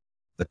mean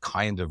the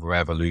kind of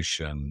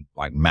revolution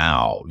like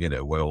Mao,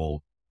 we're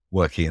all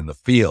working in the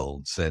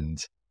fields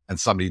and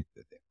somebody,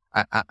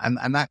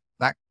 and that,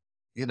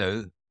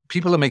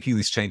 people are making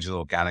these changes at an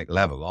organic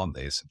level, aren't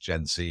they? So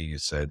Gen Z, you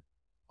said,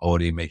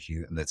 already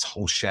making, and this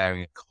whole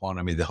sharing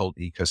economy, the whole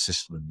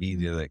ecosystem of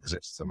media that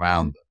exists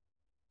around them.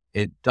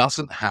 It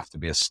doesn't have to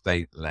be a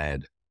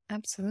state-led,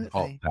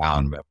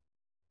 top-down.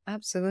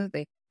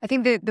 Absolutely. I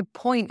think the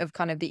point of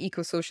kind of the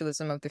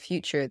eco-socialism of the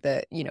future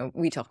that,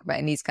 we talk about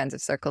in these kinds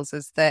of circles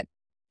is that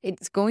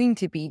it's going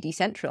to be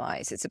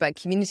decentralized. It's about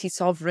community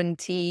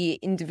sovereignty,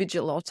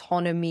 individual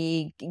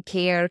autonomy,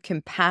 care,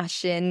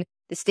 compassion,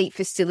 the state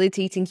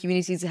facilitating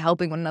communities,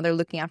 helping one another,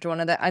 looking after one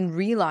another, and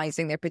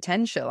realizing their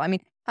potential. I mean,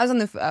 I was on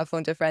the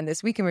phone to a friend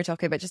this week and we were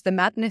talking about just the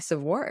madness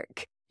of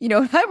work.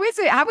 How is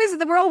it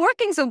that we're all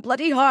working so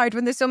bloody hard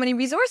when there's so many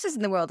resources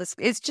in the world?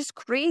 It's just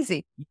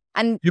crazy.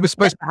 And you were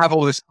supposed to have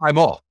all this time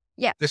off.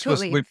 Yeah,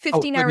 totally.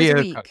 15 hours a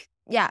week.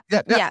 Yeah.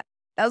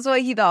 That's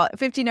what he thought.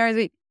 15 hours a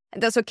week.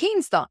 And that's what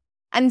Keynes thought.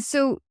 And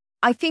so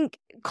I think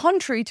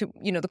contrary to,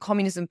 the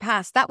communism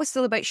past, that was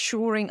still about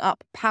shoring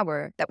up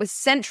power. That was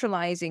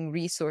centralizing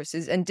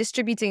resources and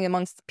distributing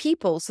amongst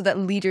people so that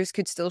leaders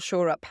could still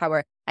shore up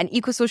power. And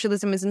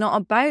eco-socialism is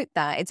not about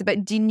that. It's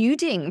about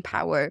denuding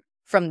power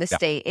from the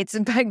state. It's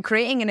about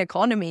creating an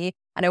economy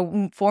and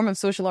a form of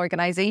social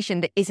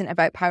organization that isn't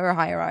about power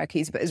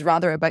hierarchies, but is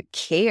rather about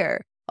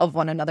care of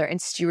one another and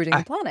stewarding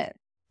the planet.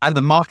 And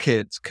the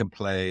market can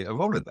play a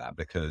role in that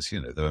because,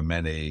 there are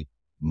many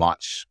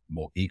much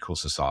more equal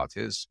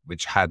societies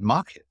which had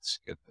markets.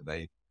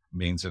 They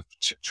means of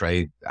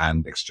trade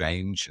and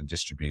exchange and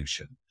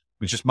distribution.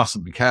 We just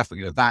mustn't be careful.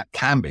 That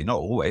can be, not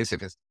always.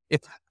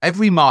 If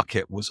every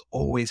market was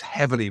always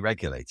heavily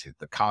regulated,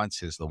 the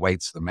currencies, the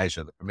weights, the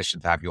measure, the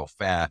permission to have your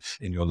fare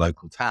in your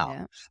local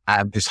town,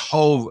 and this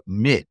whole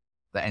myth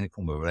that any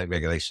form of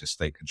regulation is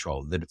state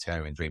control,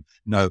 libertarian dream.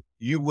 No,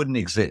 you wouldn't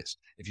exist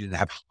if you didn't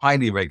have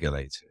highly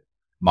regulated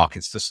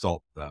markets to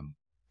stop them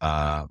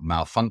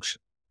malfunction.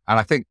 And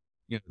I think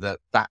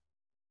that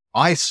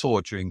I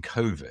saw during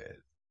COVID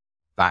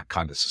that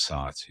kind of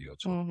society you're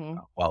talking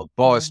about. Well,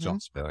 Boris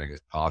Johnson building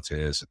his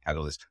parties and had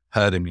all this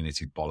herd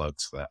immunity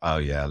bollocks that,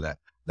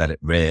 let it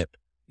rip,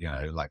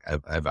 like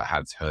ever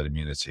had herd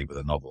immunity with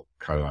a novel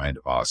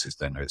coronavirus,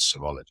 then it's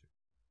serology.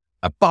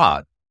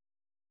 But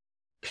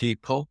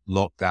people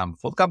locked down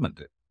before the government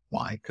did.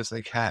 Why? Because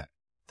they cared.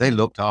 They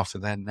looked after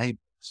their neighbors.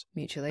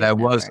 There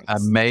was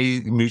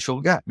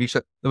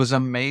there was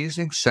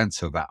amazing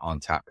sense of that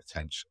untapped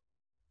potential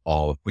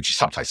of which you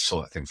sometimes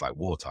saw at things like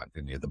wartime,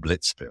 didn't you? The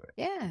Blitz spirit.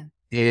 Yeah.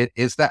 It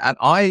is that, and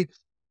as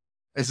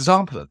an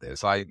example of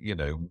this,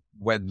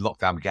 when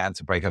lockdown began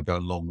to break, I'd go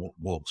on long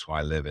walks where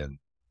I live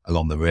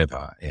along the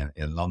river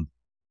in London.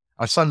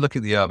 I started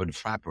looking at the urban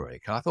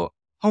fabric and I thought,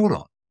 hold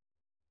on.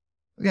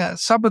 Yeah,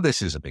 some of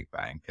this is a big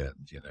bank and,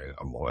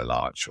 a Royal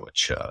Arch or a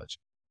church.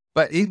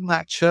 But even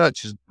that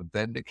church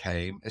then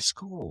became a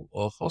school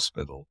or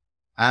hospital.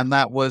 And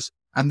there's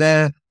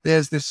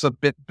this a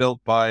bit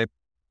built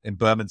in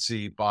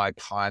Bermondsey by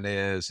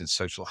pioneers in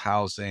social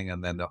housing,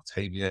 and then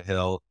Octavia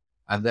Hill.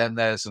 And then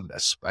there's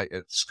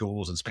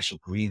schools and special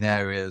green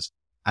areas.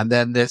 And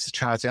then there's the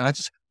charity. And I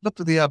just looked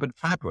at the urban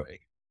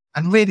fabric,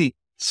 and really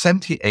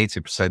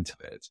 70-80% of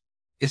it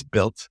is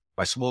built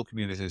by small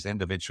communities,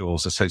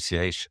 individuals,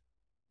 associations,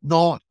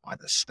 not by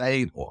the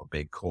state or a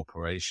big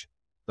corporation.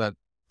 That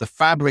the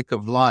fabric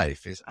of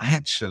life is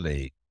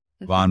actually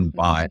run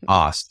by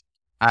us,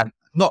 and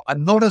not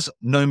as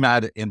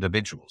nomad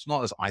individuals,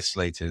 not as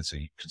isolated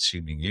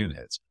consuming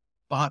units,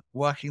 but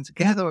working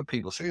together with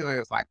people. So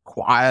it's like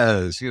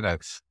choirs,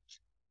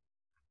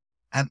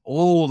 and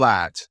all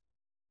that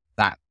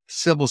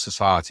civil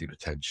society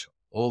potential,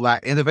 all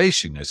that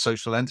innovation,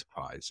 social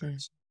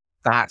enterprises.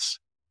 That's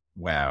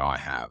where I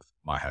have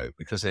my hope,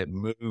 because it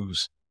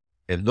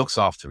looks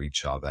after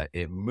each other.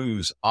 It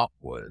moves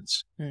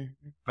upwards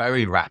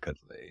very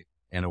rapidly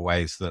in a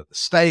ways that the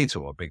state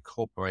or a big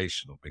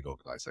corporation or big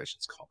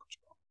organizations can't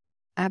control.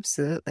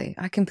 Absolutely.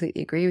 I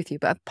completely agree with you.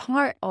 But a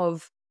part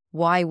of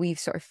why we've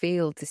sort of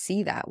failed to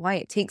see that, why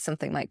it takes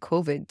something like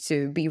COVID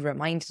to be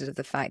reminded of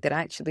the fact that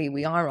actually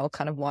we are all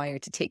kind of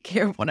wired to take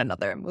care of one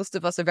another, and most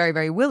of us are very,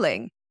 very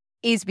willing,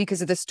 is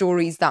because of the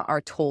stories that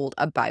are told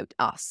about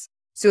us.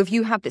 So if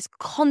you have this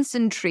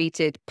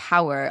concentrated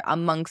power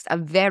amongst a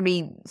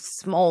very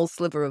small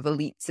sliver of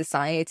elite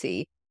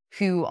society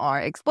who are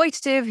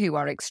exploitative, who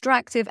are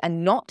extractive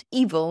and not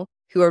evil,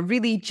 who are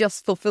really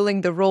just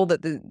fulfilling the role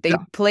that they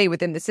play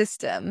within the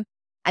system.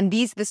 And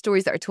these are the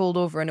stories that are told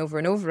over and over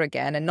and over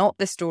again, and not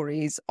the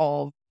stories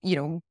of,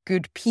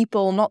 good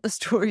people, not the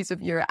stories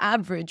of your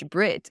average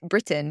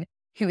Briton,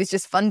 who is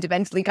just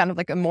fundamentally kind of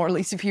like a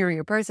morally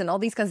superior person, all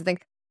these kinds of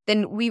things.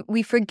 Then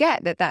we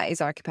forget that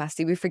is our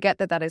capacity. We forget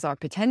that is our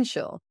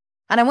potential.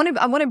 And I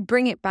want to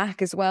bring it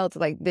back as well to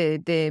like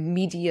the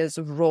media's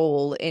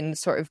role in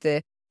sort of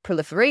the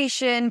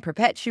proliferation,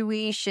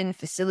 perpetuation,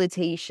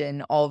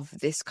 facilitation of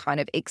this kind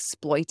of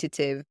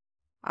exploitative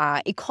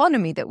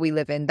economy that we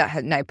live in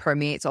that now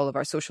permeates all of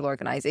our social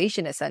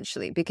organization,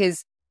 essentially.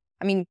 Because,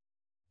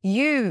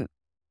 you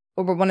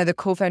were one of the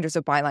co-founders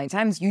of Byline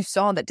Times. You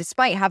saw that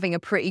despite having a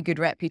pretty good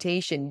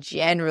reputation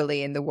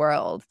generally in the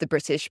world, the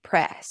British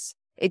press,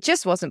 it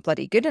just wasn't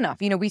bloody good enough.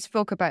 We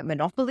spoke about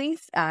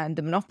monopolies and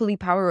the monopoly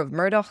power of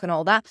Murdoch and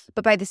all that.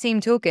 But by the same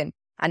token,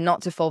 and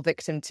not to fall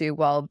victim to,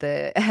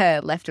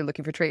 the left are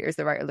looking for traitors,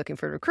 the right are looking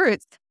for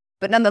recruits.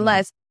 But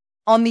nonetheless,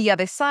 on the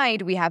other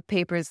side, we have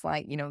papers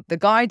like, The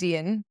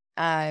Guardian,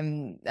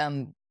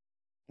 The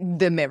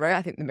Mirror.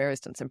 I think The Mirror's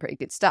done some pretty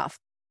good stuff.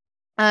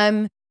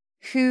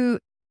 Who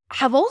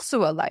have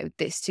also allowed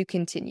this to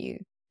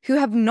continue, who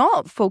have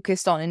not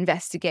focused on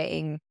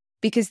investigating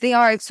because they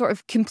are sort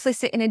of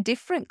complicit in a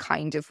different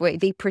kind of way.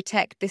 They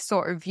protect this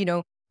sort of,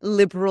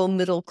 liberal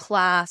middle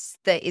class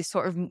that is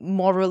sort of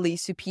morally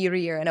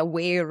superior and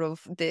aware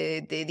of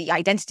the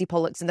identity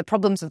politics and the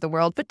problems of the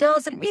world, but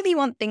doesn't really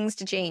want things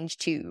to change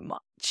too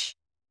much.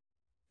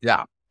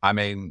 Yeah.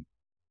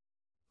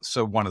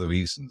 So one of the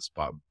reasons,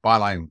 but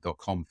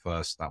byline.com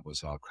first, that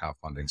was our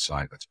crowdfunding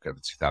site that took over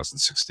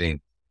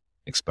 2016.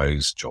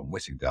 exposed John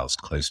Whittingdale's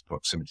close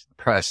proximity to the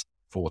press.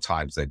 4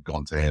 times they'd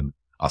gone to him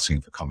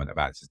asking for comment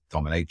about his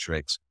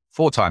dominatrix.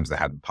 4 times they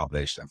hadn't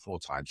published, and 4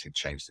 times he'd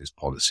changed his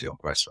policy on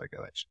press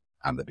regulation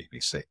and the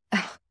BBC.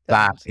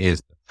 That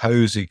is the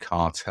cozy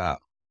cartel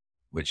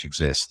which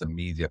exists, the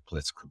media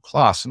political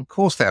class. And of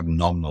course, they have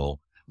nominal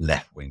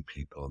left-wing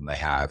people, and they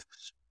have,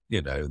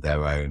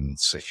 their own,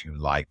 if you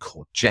like,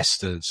 court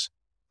jesters.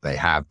 They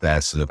have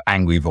their sort of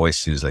angry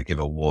voices they give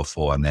a war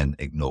for and then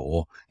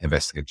ignore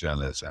investigative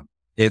journalism.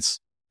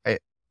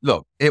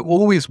 Look, it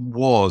always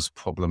was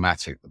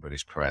problematic, the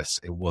British press.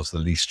 It was the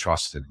least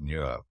trusted in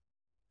Europe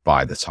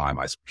by the time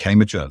I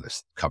became a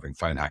journalist covering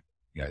phone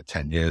hacking,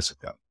 10 years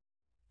ago.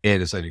 It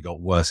has only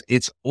got worse.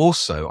 It's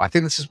also, I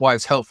think this is why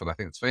it's helpful. I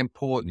think it's very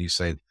important you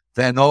say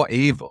they're not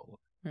evil.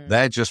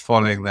 They're just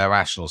following their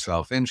rational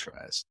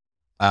self-interest.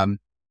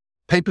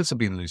 Papers have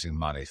been losing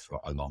money for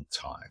a long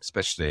time,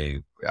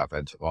 especially the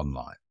advent of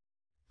online.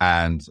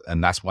 And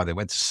that's why they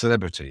went to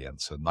celebrity. And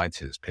so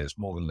 90s, Piers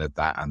Morgan led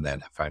that, and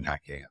then phone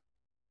hacking,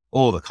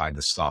 all the kind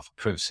of stuff,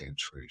 privacy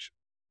intrusion.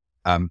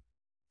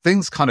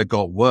 Things kind of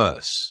got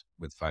worse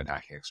with phone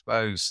hacking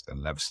exposed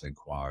and Leveson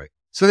inquiry.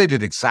 So they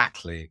did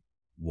exactly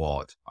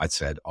what I'd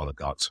said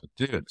oligarchs would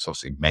do. It's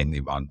obviously mainly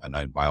run and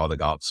owned by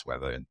oligarchs,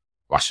 whether in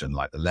Russian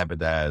like the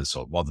Lebedevs,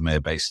 or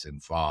Waldemar based in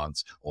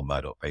France, or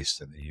Murdoch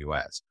based in the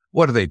US.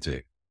 What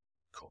do?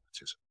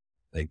 Corporatism.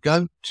 They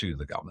go to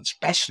the government,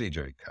 especially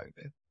during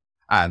COVID.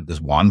 And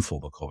there's one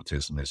form of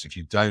corporatism is, if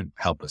you don't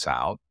help us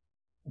out,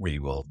 we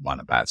will run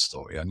a bad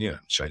story on you and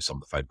show some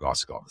of the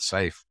photographs I got on the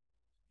safe.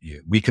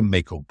 We can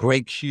make or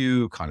break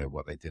you, kind of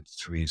what they did to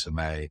Theresa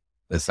May.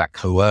 There's that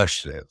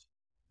coercive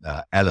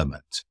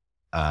element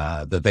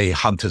that they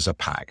hunt as a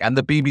pack. And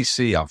the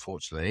BBC,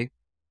 unfortunately,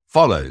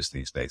 follows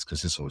these days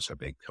because it's also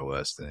being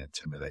coerced and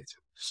intimidated.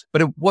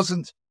 But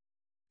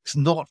it's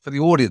not for the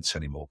audience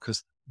anymore,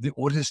 because the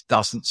audience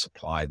doesn't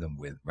supply them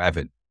with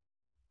revenue.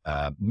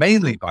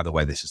 Mainly, by the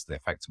way, this is the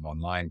effect of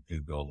online.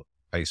 Google,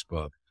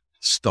 Facebook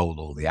stole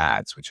all the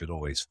ads, which had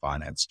always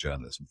financed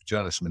journalism.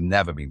 Journalism had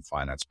never been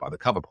financed by the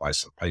cover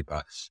price of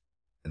paper.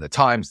 In the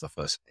Times, the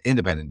first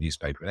independent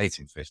newspaper in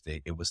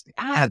 1850, it was the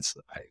ads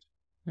that paid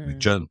with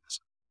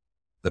journalism.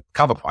 The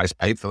cover price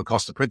paid for the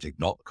cost of printing,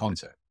 not the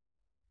content.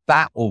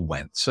 That all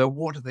went. So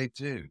what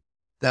do?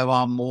 There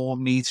are more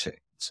meetings,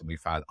 and we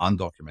found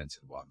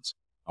undocumented ones,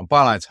 on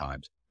Byline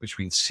Times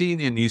between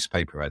senior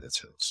newspaper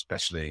editors,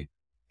 especially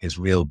his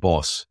real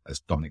boss, as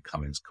Dominic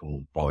Cummings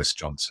called Boris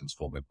Johnson's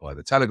former employer,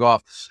 the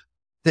Telegraph,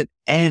 than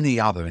any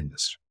other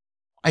industry.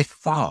 By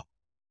far.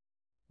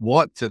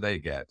 What do they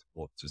get?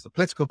 What does the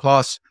political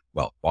class?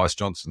 Well, Boris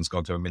Johnson's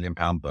gone to £1 million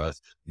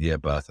year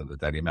birth of the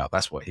Daily Mail.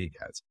 That's what he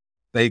gets.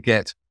 They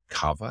get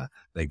cover.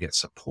 They get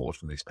support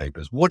from these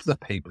papers. What do the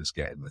papers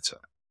get in return?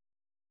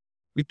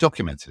 We've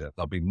documented it.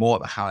 There'll be more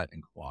at the Howlett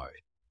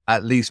inquiry.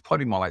 At least,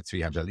 probably more like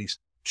 300, at least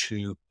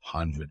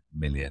 200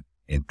 million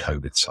in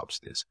COVID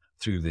subsidies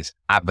through this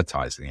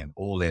advertising and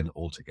all in,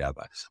 all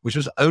together, which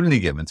was only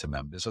given to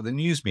members of the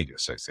News Media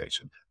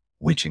Association,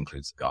 which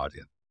includes The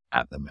Guardian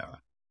and The Mirror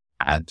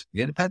and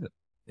The Independent.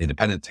 The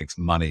Independent takes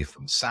money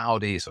from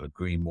Saudi, sort of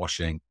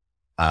greenwashing.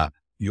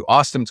 You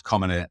ask them to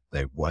comment on it,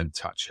 they won't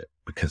touch it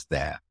because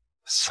their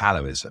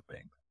salaries are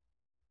being.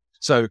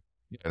 So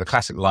the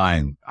classic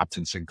line,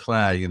 Upton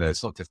Sinclair,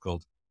 it's not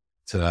difficult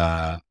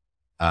to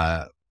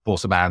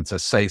force a man to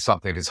say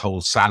something if his whole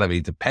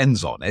salary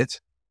depends on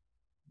it.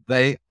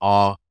 They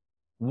are,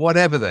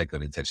 whatever their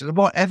good intentions,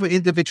 whatever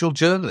individual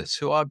journalists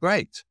who are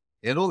great,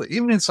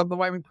 even in some of the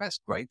right-wing press,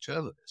 great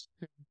journalists,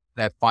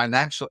 their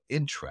financial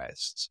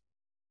interests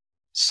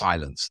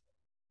silence them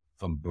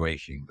from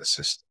breaking the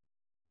system.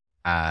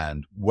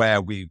 And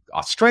where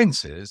our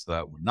strength is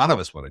that none of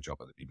us want a job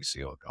at the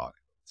BBC or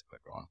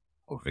Guardian,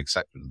 or with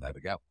exception, never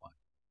get one.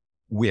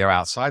 We are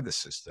outside the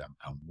system,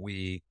 and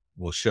we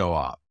will show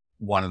up.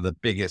 One of the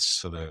biggest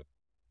sort of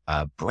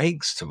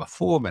breaks to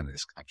reform in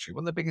this country,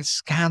 one of the biggest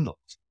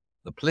scandals,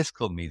 the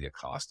political media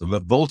class, the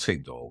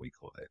revolting door, we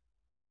call it,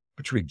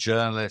 between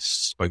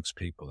journalists,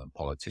 spokespeople, and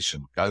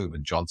politicians. Gove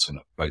and Johnson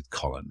are both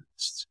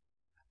columnists,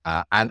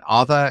 and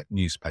other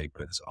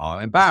newspapers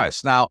are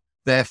embarrassed. Now,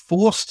 they're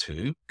forced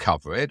to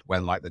cover it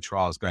when, like the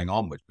trials going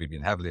on, which we've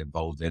been heavily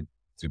involved in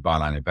through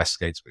Byline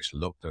Investigates, which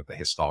looked at the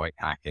historic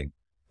hacking,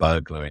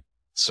 burglary,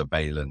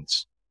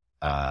 surveillance,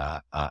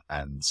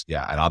 and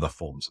other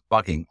forms of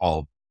bugging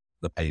of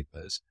the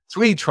papers.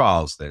 3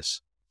 trials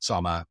this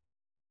summer.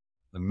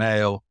 The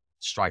Mail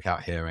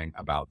strikeout hearing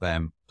about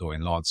them.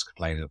 Doreen Lawrence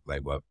complaining that they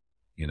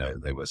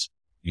were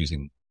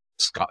using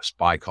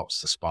spy cops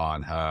to spy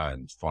on her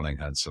and following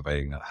her and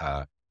surveilling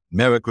her.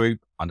 Mirror Group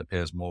under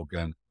Piers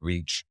Morgan,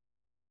 Reach,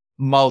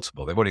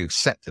 multiple. They've already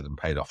accepted and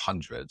paid off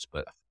hundreds,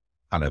 but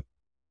kind of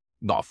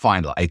not a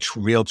final,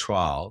 real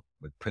trial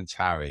with Prince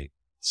Harry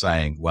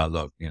saying, well,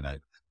 look,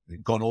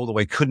 gone all the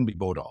way, couldn't be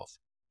bought off.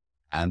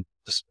 And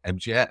just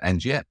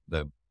NGN,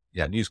 the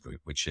news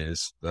group, which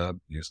is the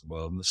News of the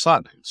World and the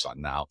Sun, who's done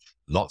now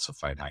lots of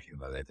phone hacking,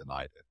 though they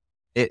denied it.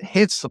 It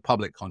hits the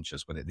public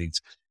conscious when it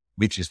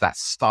reaches that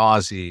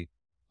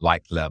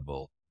Stasi-like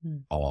level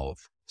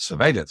of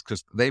surveillance,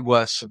 because they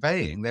were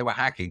surveying, they were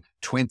hacking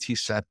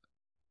 27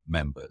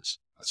 members,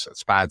 so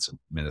spads and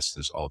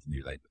ministers of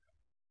New Labour.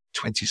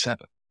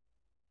 27.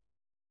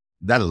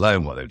 Let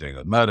alone what they were doing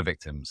with murder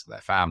victims, their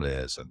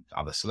families, and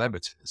other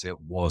celebrities.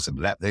 It wasn't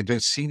they were doing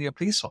senior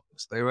police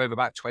officers. They were over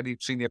about 20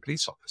 senior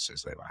police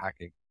officers they were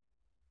hacking.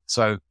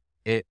 So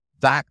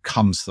that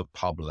comes to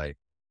public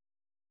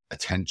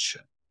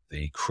attention,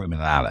 the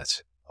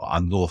criminality or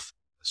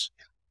unlawfulness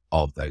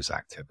of those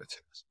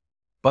activities.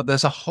 But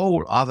there's a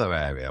whole other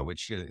area,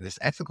 which this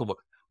ethical.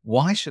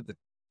 Why should the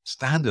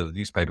standard of the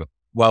newspaper?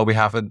 Well,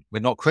 we're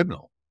not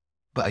criminal,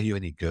 but are you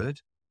any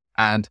good?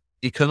 And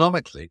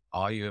economically,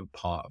 are you in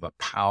part of a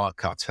power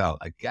cartel?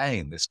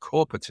 Again, this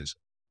corporatism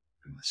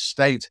in the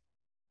state,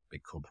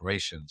 big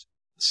corporations,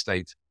 the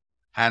state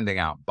handing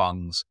out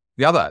bungs.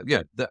 The other,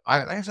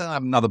 I have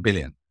another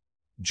billion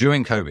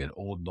during COVID,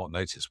 all not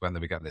noticed when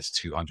we got this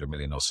 200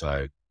 million or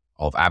so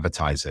of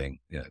advertising,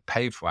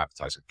 paid for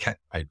advertising,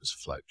 kept papers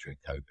afloat during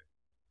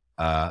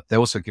COVID. They're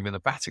also giving a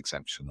VAT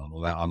exemption on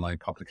all their online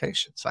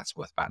publications. That's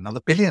worth about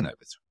another billion over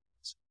 3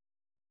 years.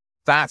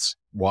 That's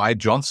why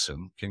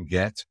Johnson can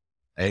get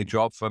a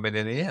job for $1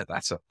 million a year.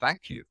 That's a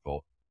thank you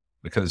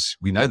because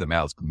we know the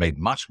Mail's made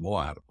much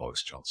more out of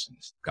Boris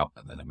Johnson's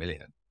government than $1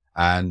 million.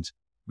 And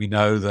we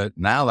know that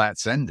now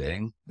that's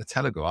ending, the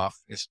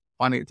Telegraph is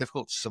finding it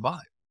difficult to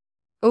survive.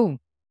 Oh,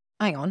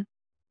 hang on.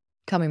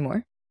 Tell me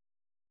more.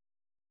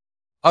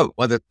 Oh,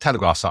 well, the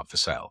Telegraph's up for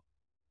sale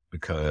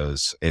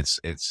because it's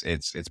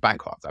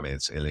bankrupt. I mean,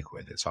 it's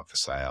illiquid. It's up for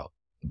sale.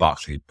 The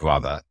Barclay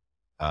brother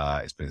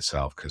is being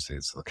sold because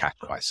it's the cash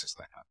crisis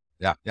they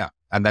have. Yeah.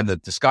 And then the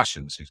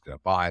discussions, who's going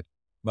to buy it?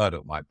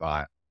 Murdoch might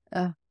buy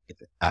it.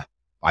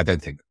 I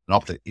don't think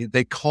monopoly.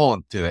 They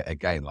can't do it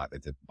again like they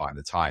did buying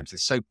the Times.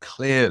 It's so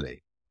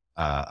clearly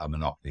a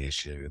monopoly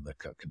issue, and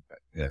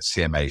the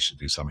CMA should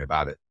do something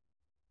about it.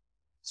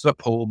 So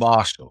Paul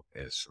Marshall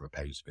is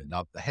supposed to be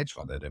the hedge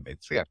fund that made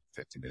 $350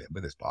 million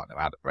with his partner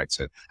out of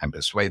Brexit and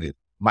persuaded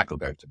Michael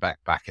Gove to back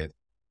it,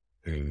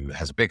 who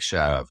has a big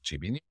share of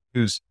GB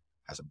News,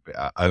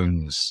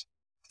 owns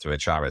through a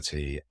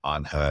charity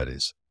Unheard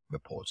is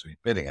reportedly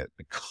bidding it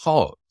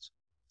because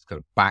it's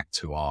going back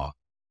to our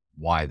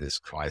why this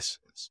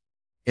crisis.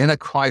 In a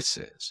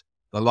crisis,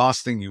 the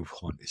last thing you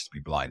want is to be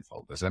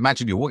blindfolded. So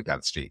imagine you're walking down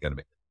the street, going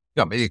to be,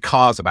 maybe your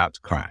car's about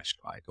to crash,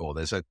 right? Or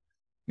there's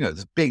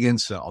there's a big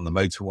incident on the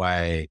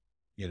motorway.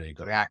 You've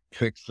got to act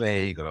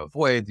quickly. You've got to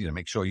avoid,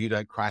 make sure you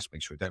don't crash,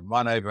 make sure you don't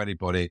run over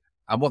anybody.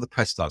 And what the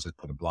press does is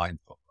put a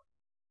blindfold on.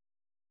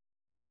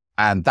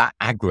 And that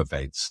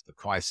aggravates the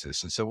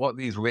crisis. And so what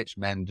these rich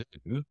men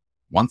do,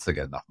 once they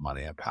get enough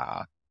money and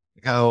power,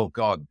 they go, oh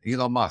God,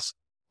 Elon Musk,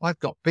 I've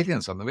got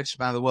billions. I'm the richest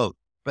man in the world.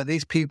 But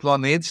these people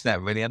on the internet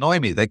really annoy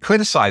me. They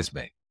criticize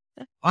me.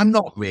 I'm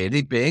not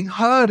really being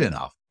heard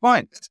enough.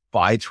 Right. Let's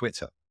buy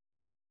Twitter.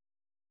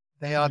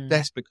 They are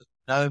desperate because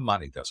no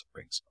money doesn't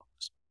bring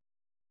stocks.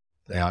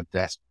 They are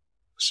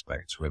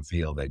desperate to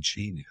reveal their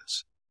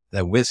genius,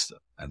 their wisdom,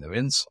 and their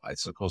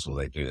insights. Of course, all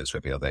they do is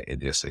reveal their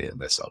idiocy and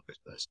their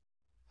selfishness.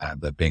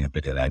 And that being a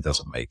billionaire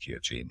doesn't make you a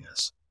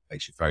genius. It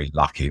makes you very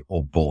lucky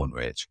or born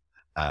rich.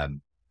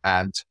 And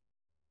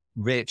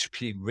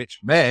rich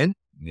men,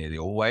 nearly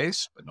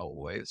always, but not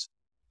always,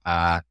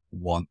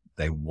 want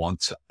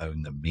to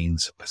own the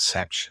means of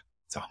perception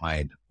to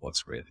hide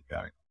what's really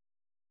going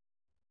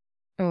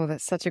on. Oh,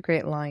 that's such a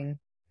great line.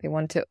 They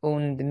want to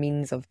own the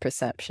means of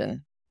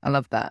perception. I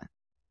love that.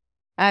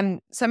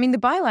 So, I mean, the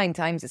Byline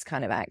Times is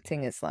kind of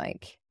acting as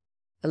like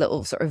a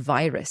little sort of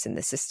virus in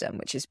the system,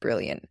 which is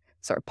brilliant.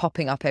 Sort of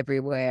popping up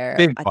everywhere.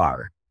 Big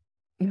virus.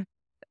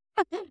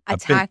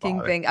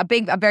 Attacking things.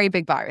 A very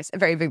big virus.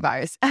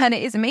 And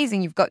it is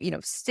amazing. You've got,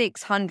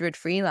 600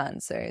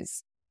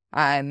 freelancers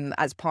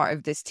as part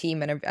of this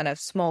team and a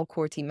small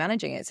core team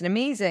managing it. It's an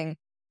amazing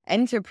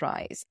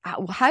enterprise.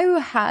 How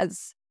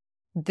has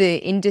the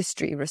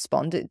industry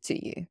responded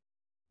to you?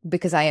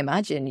 Because I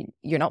imagine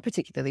you're not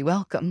particularly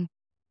welcome.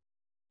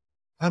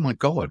 Oh my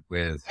God,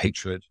 with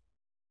hatred,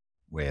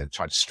 with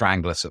trying to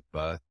strangle us at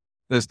birth.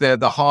 There's the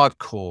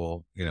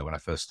hardcore, when I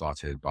first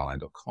started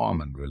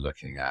Byline.com and we were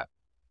looking at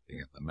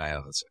the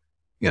Mail,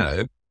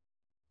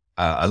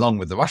 along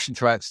with the Russian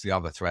threats, the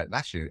other threat,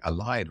 actually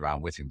allied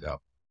around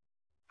Whittingdale,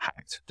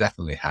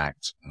 definitely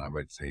hacked. And I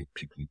wrote to the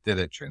people who did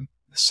it during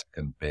the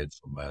second bid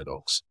for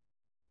Murdoch's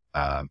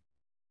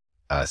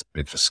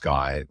bid for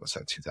Sky, what's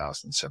that,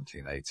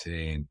 2017,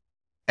 18,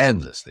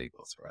 endless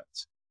legal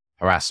threats,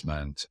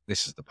 harassment.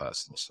 This is the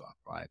personal stuff,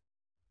 right?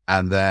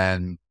 And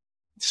then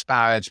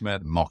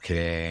disparagement,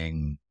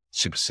 mocking,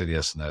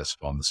 superciliousness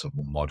from the sort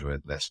of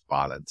moderate, less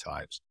violent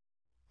types.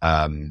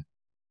 And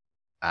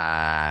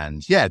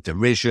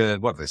derision.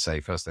 What do they say?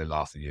 First they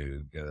laugh at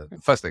you.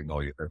 First they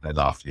ignore you, then they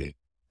laugh at you,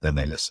 then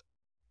they listen.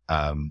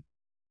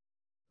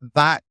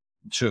 That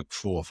took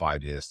 4 or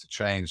 5 years to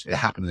change. It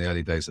happened in the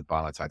early days of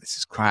Byline. Like, this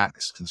is crap.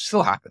 This can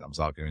still happen. I was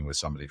arguing with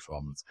somebody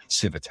from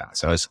Civitas,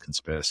 so it's a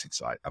conspiracy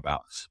site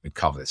about, we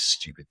cover this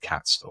stupid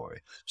cat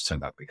story, which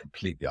turned out to be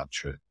completely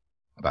untrue,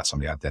 about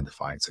somebody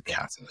identifying as a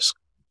cat and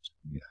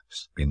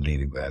been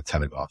leading their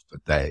Telegraph for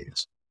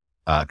days.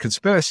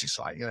 conspiracy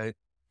site,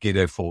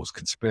 Guido Fawkes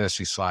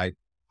conspiracy site,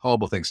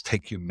 horrible things,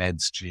 take your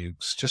meds,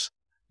 Jukes, just,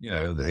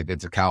 they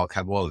did to Cal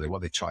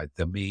what they tried,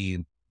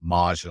 demean,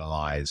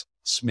 marginalize,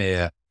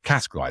 smear,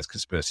 categorize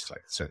conspiracy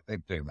sites. So they're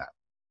doing that.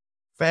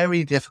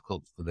 Very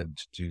difficult for them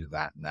to do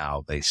that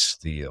now. They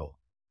steal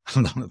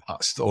none of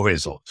our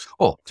stories,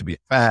 or to be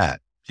fair,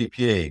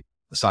 PPE,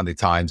 the Sunday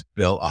Times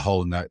built a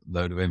whole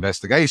load of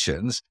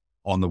investigations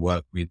on the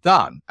work we've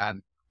done.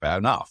 And fair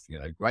enough,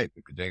 great.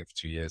 We've been doing it for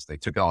 2 years. They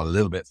took it on a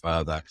little bit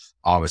further.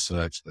 Our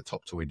research, the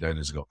top Tory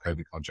donors who got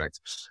COVID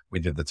contracts. We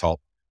did the top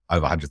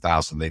over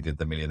 100,000. They did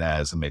the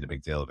millionaires and made a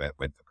big deal of it.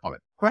 Went to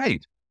comment.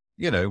 Great.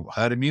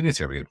 Herd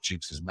immunity.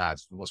 Jukes is mad.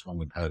 What's wrong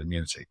with herd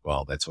immunity?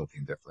 Well, they're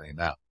talking differently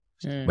now.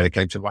 When it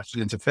came to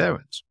Russian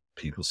interference,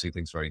 people see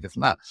things very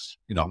different.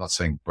 I'm not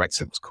saying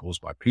Brexit was caused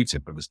by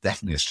Putin, but it was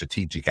definitely a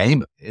strategic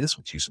aim of his,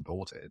 which he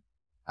supported.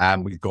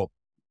 And we've got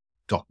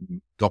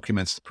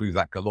documents to prove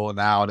that galore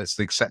now, and it's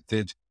the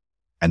accepted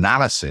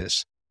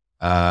analysis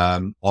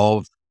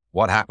of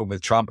what happened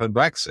with Trump and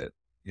Brexit.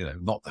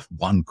 Not the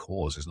one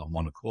cause is not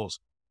one cause.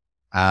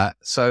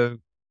 So,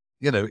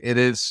 it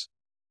is,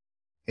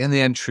 in the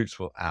end,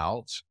 truthful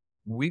out.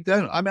 We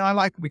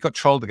got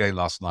trolled again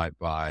last night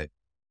by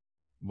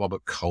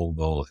Robert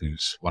Colville,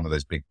 who's one of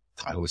those big,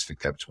 I always think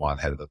kept one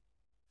head of the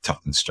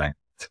Toughness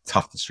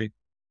Street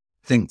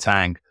think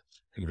tank,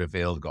 who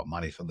revealed got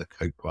money from the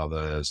Koch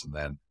brothers, and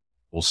then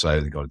also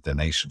they got a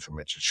donation from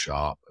Richard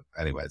Sharp.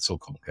 Anyway, it's all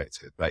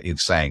complicated. But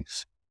he's saying,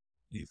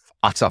 you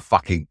utter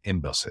fucking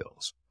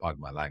imbeciles, pardon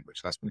my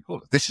language. That's what we call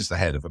it. This is the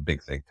head of a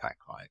big think tank,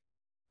 right?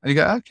 And you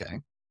go,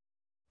 okay,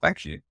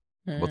 thank you.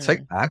 We'll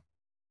take that.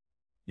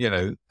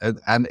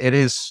 And it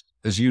is,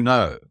 as you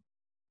know,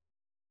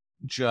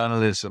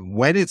 journalism,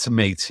 when it's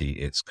matey,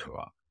 it's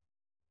corrupt.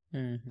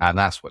 And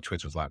that's what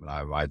Twitter was like when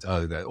I arrived.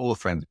 They're all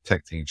friends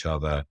protecting each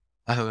other.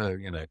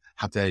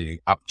 How dare you?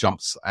 Up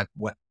jumps.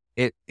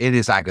 It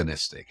is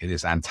agonistic. It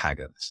is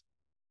antagonist.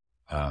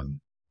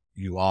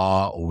 You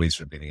are always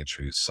revealing a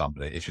truth.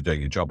 Somebody, if you're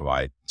doing your job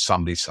right,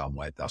 somebody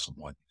somewhere doesn't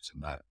want you to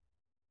know.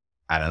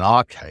 And in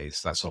our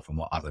case, that's often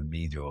what other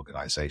media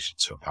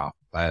organizations who are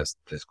powerful players in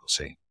the political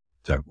scene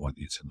don't want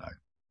you to know.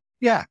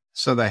 Yeah,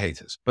 so they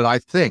hate us. But I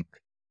think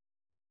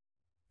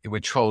if we're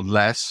trolled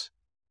less,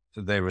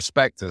 so they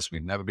respect us.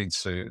 We've never been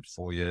sued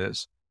 4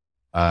 years.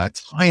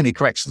 Tiny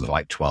corrections of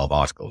like 12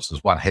 articles.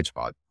 There's one hedge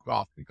fund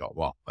graph we got,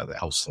 where the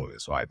whole story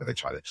is right, but they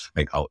try to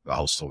make the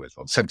whole story is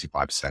wrong.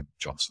 75% of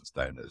Johnson's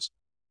donors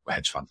were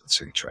hedge funds and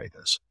city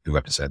traders who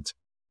represent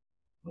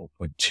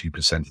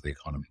 0.2% of the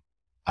economy.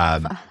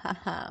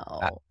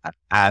 Wow.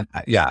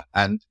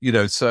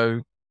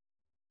 So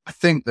I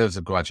think there's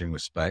a grudging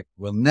respect.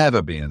 We'll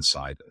never be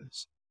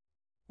insiders.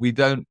 We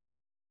don't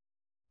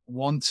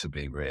want to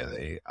be,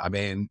 really. I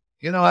mean,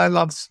 I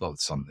love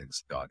some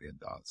things the Guardian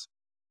does.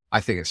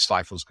 I think it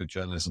stifles good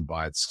journalism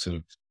by its sort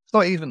of,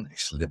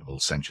 it's liberal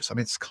centrist. I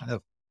mean,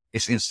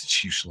 it's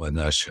institutional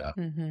inertia.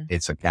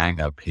 It's a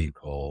gang of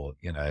people,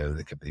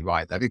 that could be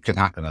right. That it could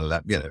happen, a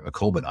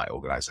Corbynite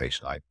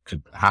organization.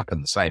 Could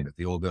happen the same if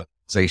the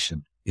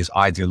organization is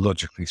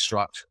ideologically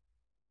structured.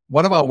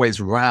 One of our ways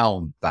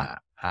around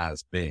that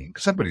has been,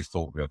 because everybody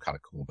thought we were kind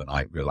of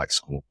Corbynite, we were like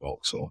Squawk or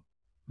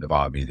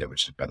Novara Media,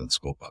 which is better than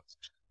Squawk Box.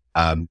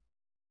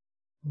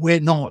 We're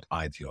not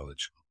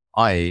ideological.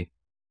 We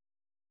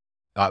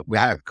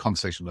had a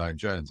conversation with Owen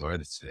Jones, our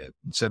editor,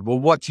 and said, well,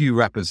 what do you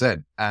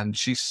represent? And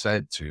she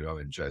said to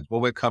Owen Jones,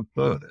 well, we're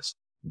pluralists.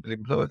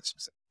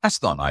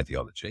 That's not an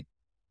ideology.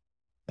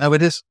 No,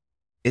 it is.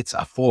 It's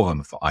a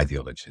forum for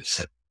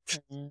ideologies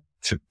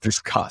to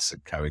discuss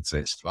and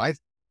coexist, right?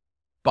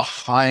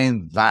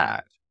 Behind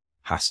that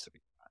has to be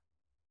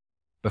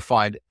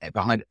behind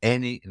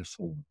any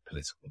informed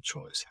political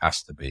choice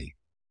has to be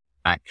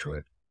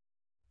accurate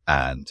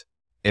and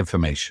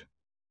information.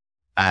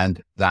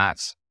 And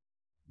that's,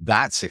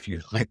 if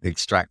you like, the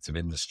extractive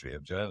industry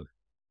of journalism.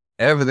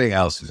 Everything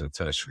else is a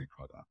tertiary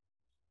product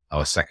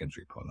or a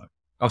secondary product.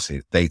 Obviously,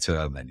 it's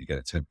data, and then you get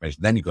it to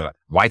information. Then you've got to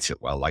write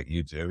it well, like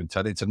you do, and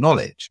turn it into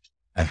knowledge.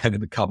 And then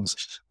it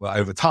becomes,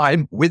 over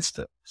time,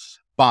 wisdom.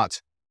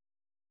 But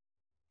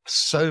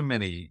so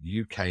many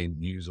UK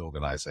news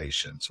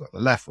organizations, whether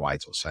left,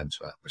 right, or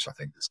centre, which I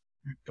think is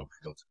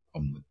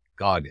on the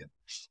Guardian,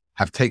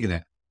 have taken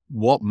it.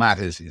 What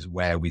matters is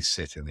where we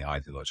sit in the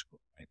ideological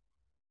frame,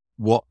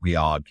 what we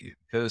argue.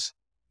 Because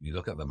you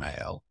look at the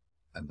Mail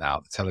and now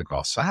the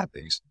Telegraph,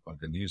 sadly, used to be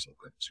good news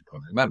organizations. You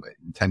probably remember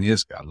 10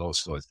 years ago, law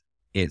stories.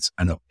 It's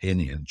an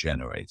opinion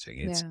generating.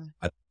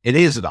 It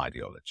is an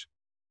ideology.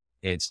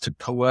 It's to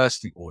coerce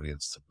the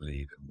audience to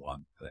believe in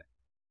one thing.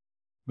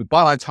 With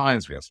Byline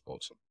Times, we have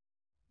sports.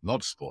 A lot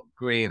of sport.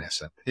 Green,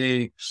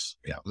 SNP,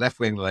 we have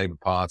left-wing Labour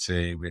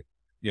Party, we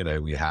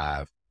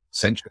have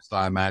centrist,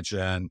 I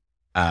imagine,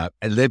 and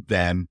Lib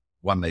Dem,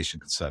 One Nation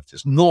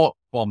Conservatives, not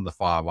from the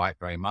far right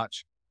very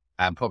much,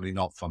 and probably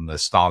not from the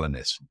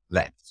Stalinist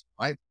left,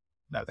 right?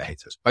 No, they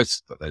hate us.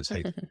 Both of those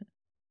hate us.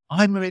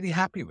 I'm really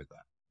happy with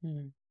that.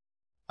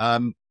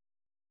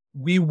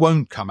 We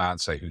won't come out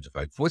and say who to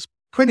vote for. It's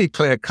pretty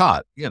clear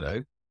cut,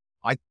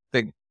 I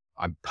think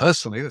I'm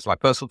personally, it's my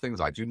personal things.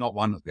 I do not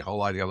want the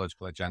whole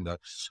ideological agenda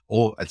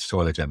or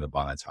editorial agenda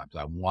by my times.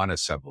 I'm one of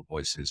several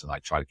voices, and I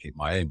try to keep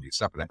my own views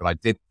separate. But I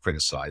did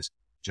criticize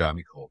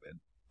Jeremy Corbyn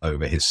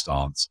over his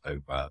stance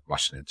over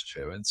Russian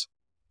interference.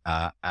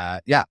 And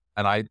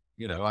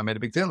I made a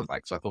big deal of that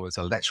because I thought it was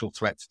a literal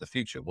threat to the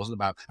future. It wasn't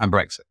about, and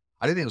Brexit.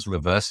 I didn't think it was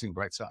reversing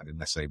Brexit. I didn't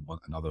necessarily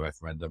want another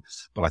referendum,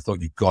 but I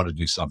thought you've got to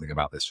do something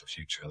about this for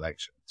future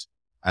elections.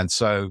 And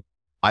so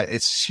I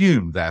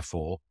assumed,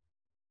 therefore,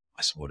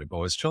 I supported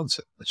Boris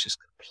Johnson, which is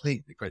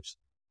completely great.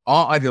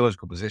 Our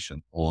ideological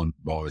position on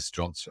Boris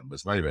Johnson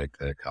was very, very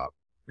clear-cut.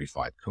 We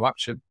fight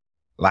corruption,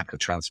 lack of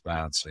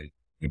transparency.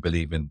 We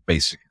believe in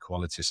basic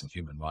equalities and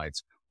human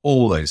rights,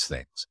 all those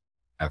things,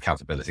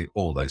 accountability,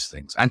 all those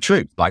things, and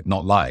truth, like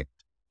not lying,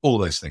 all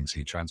those things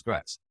he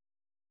transgressed.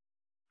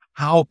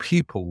 How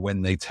people,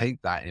 when they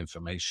take that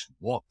information,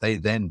 what they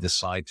then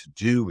decide to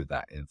do with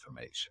that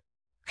information,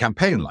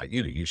 campaign like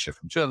you shift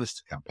from journalist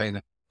to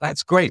campaigner,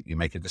 that's great. You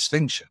make a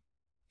distinction.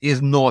 It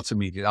is not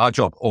immediately our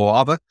job, or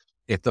other.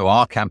 If there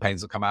are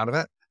campaigns that come out of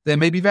it, there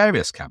may be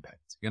various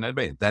campaigns. You know what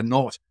I mean? They're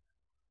not.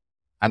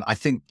 And I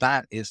think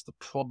that is the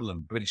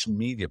problem. British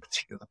media,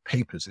 particularly the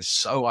papers, is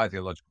so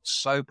ideological,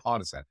 so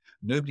partisan.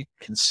 Nobody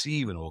can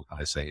conceive an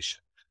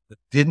organization that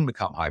didn't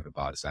become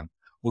hyper-partisan.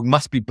 Well, it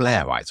must be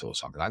Blairite or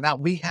something like that.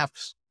 We have,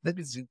 let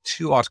me see,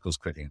 2 articles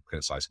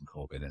criticizing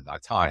Corbyn in our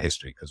entire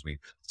history because we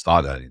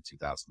started early in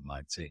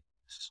 2019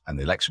 and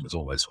the election was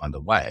almost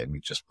underway and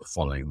we just were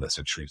following the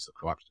truths of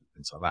corruption,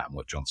 things like that, and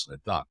what Johnson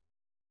had done.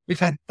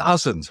 We've had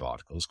dozens of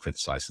articles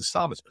criticizing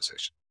Starmer's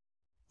position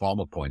from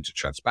a point of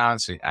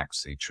transparency,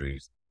 accuracy,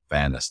 truth,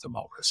 fairness,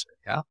 democracy.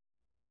 Yeah.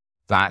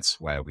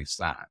 That's where we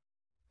stand.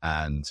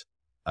 And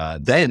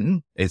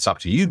then it's up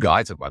to you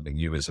guys. I mean,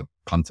 you as a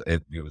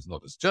punter, you as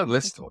not as a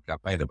journalist or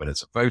campaigner, but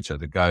as a voter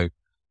to go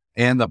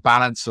in the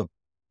balance of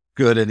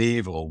good and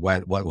evil.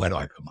 Where do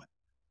I put my?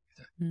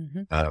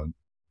 Mm-hmm.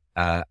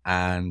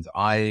 And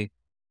I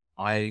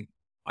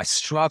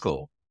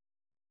struggle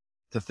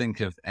to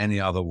think of any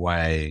other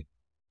way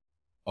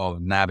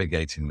of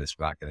navigating this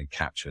without getting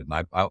captured.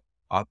 And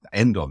I'll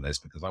end on this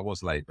because I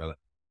was late, but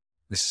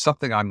this is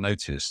something I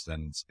noticed,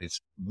 and it's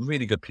a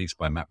really good piece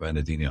by Matt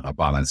Bernardini on our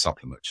Byline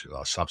supplement to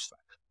our Substack.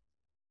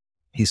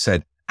 He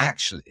said,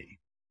 actually,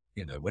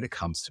 when it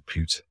comes to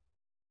Putin,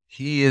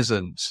 he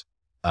isn't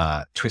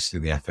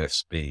twisting the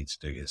FSB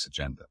to do his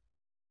agenda.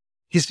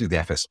 He's doing the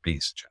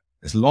FSB's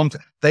agenda.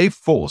 They've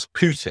forced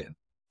Putin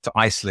to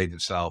isolate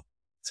himself,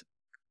 to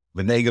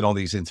renege on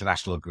these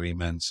international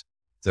agreements,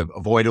 to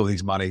avoid all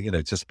these money,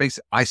 just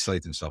basically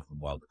isolate himself from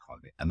the world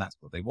economy. And that's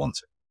what they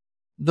wanted.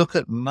 Look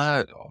at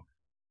Murdoch.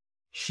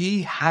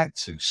 He had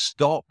to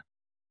stop,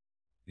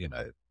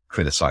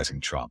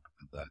 criticizing Trump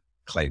and the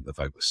claim the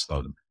vote was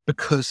stolen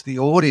because the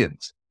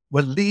audience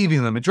were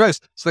leaving them in droves.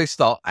 So they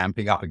start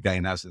amping up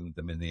again, as in the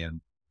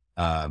Dominion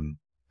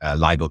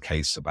libel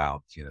case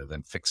about,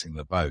 them fixing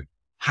the vote.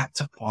 Had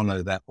to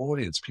follow their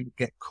audience. People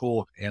get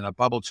caught in a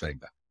bubble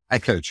chamber,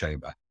 echo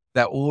chamber,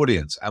 their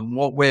audience. And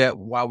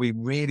while we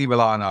really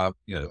rely on our,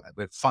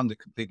 we're funded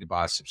completely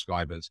by our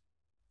subscribers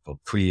for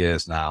 3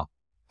 years now,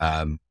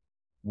 and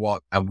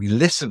we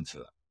listen to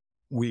them,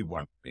 we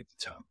won't be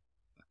determined.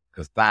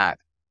 Because that,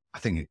 I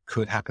think it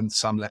could happen to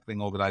some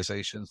left-wing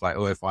organizations, like,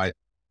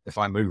 if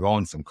I move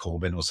on from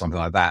Corbyn or something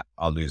like that,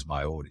 I'll lose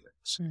my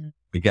audience. Mm.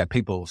 We get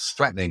people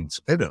threatening,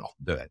 they don't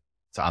often do it,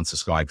 to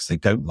unsubscribe because they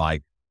don't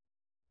like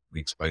we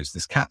expose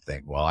this cat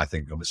thing. Well, I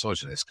think you're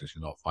misogynist because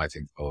you're not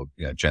fighting for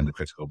gender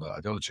critical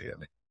ideology. I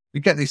mean, we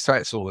get these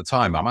threats all the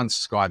time. I'm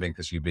unsubscribing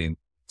because you've been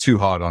too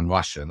hard on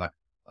Russia. Like,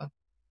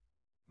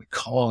 we're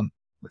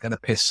going to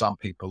piss some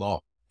people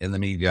off in the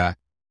media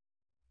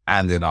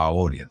and in our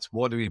audience.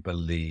 What do we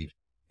believe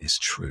is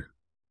true?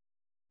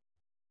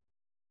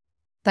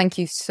 Thank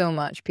you so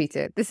much,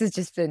 Peter. This has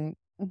just been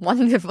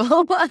wonderful.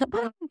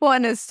 What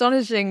an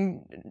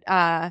astonishing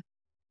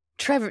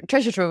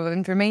treasure trove of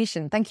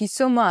information. Thank you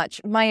so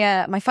much.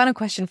 My final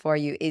question for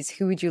you is,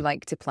 who would you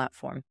like to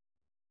platform?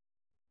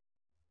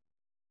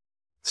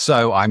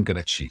 So I'm going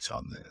to cheat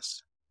on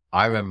this.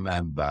 I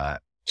remember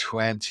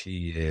 20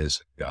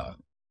 years ago,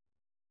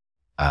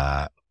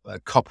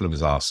 Coppola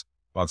was asked,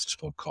 Francis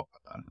Ford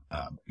Coppola,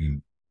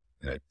 who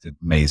did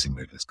amazing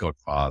movies,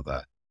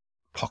 Godfather,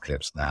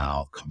 Apocalypse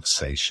Now,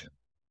 Conversation.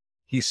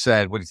 He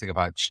said, what do you think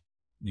about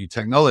new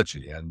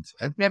technology? And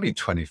maybe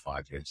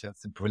 25 years,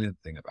 that's the brilliant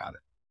thing about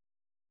it.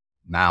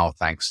 Now,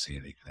 thanks to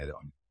you can edit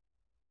on.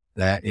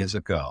 There is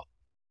a girl,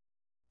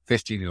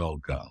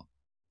 15-year-old girl,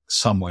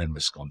 somewhere in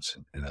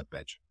Wisconsin in her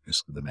bedroom,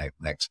 who's the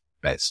next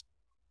best.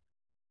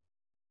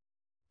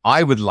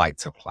 I would like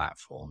to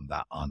platform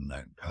that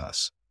unknown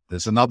person.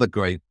 There's a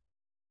great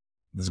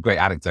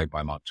anecdote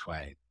by Mark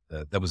Twain.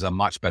 There was a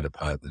much better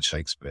poet than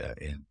Shakespeare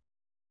in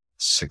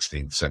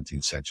 16th,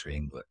 17th century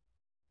England.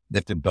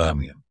 Lived in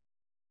Birmingham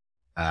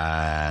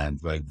and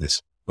wrote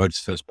his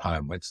first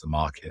poem, went to the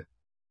market,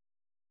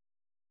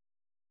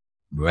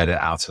 read it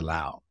out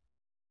aloud.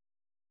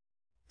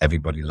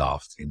 Everybody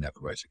laughed. He never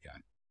wrote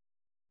again.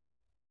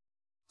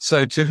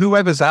 So to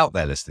whoever's out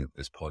there listening to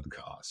this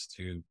podcast,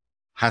 who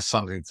has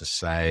something to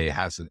say,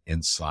 has an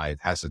insight,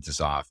 has a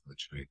desire for the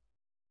truth,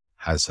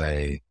 has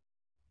a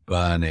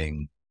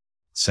burning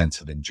sense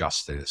of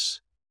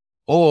injustice,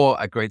 or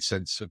a great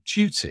sense of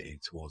duty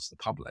towards the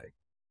public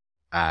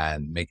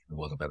and making the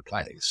world a better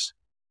place.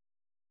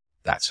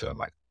 That's who I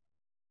like.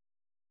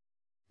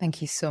 Thank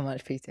you so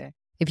much, Peter.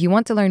 If you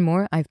want to learn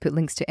more, I've put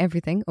links to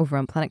everything over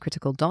on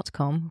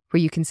planetcritical.com, where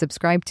you can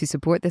subscribe to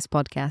support this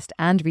podcast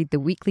and read the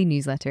weekly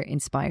newsletter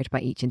inspired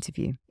by each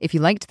interview. If you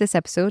liked this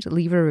episode,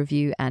 leave a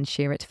review and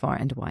share it far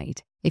and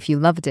wide. If you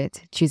loved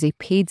it, choose a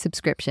paid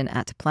subscription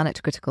at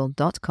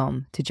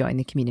planetcritical.com to join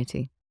the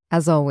community.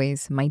 As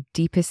always, my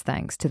deepest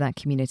thanks to that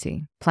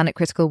community. Planet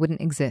Critical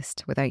wouldn't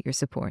exist without your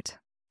support.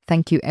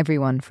 Thank you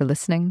everyone for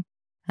listening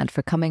and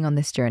for coming on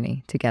this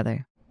journey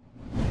together.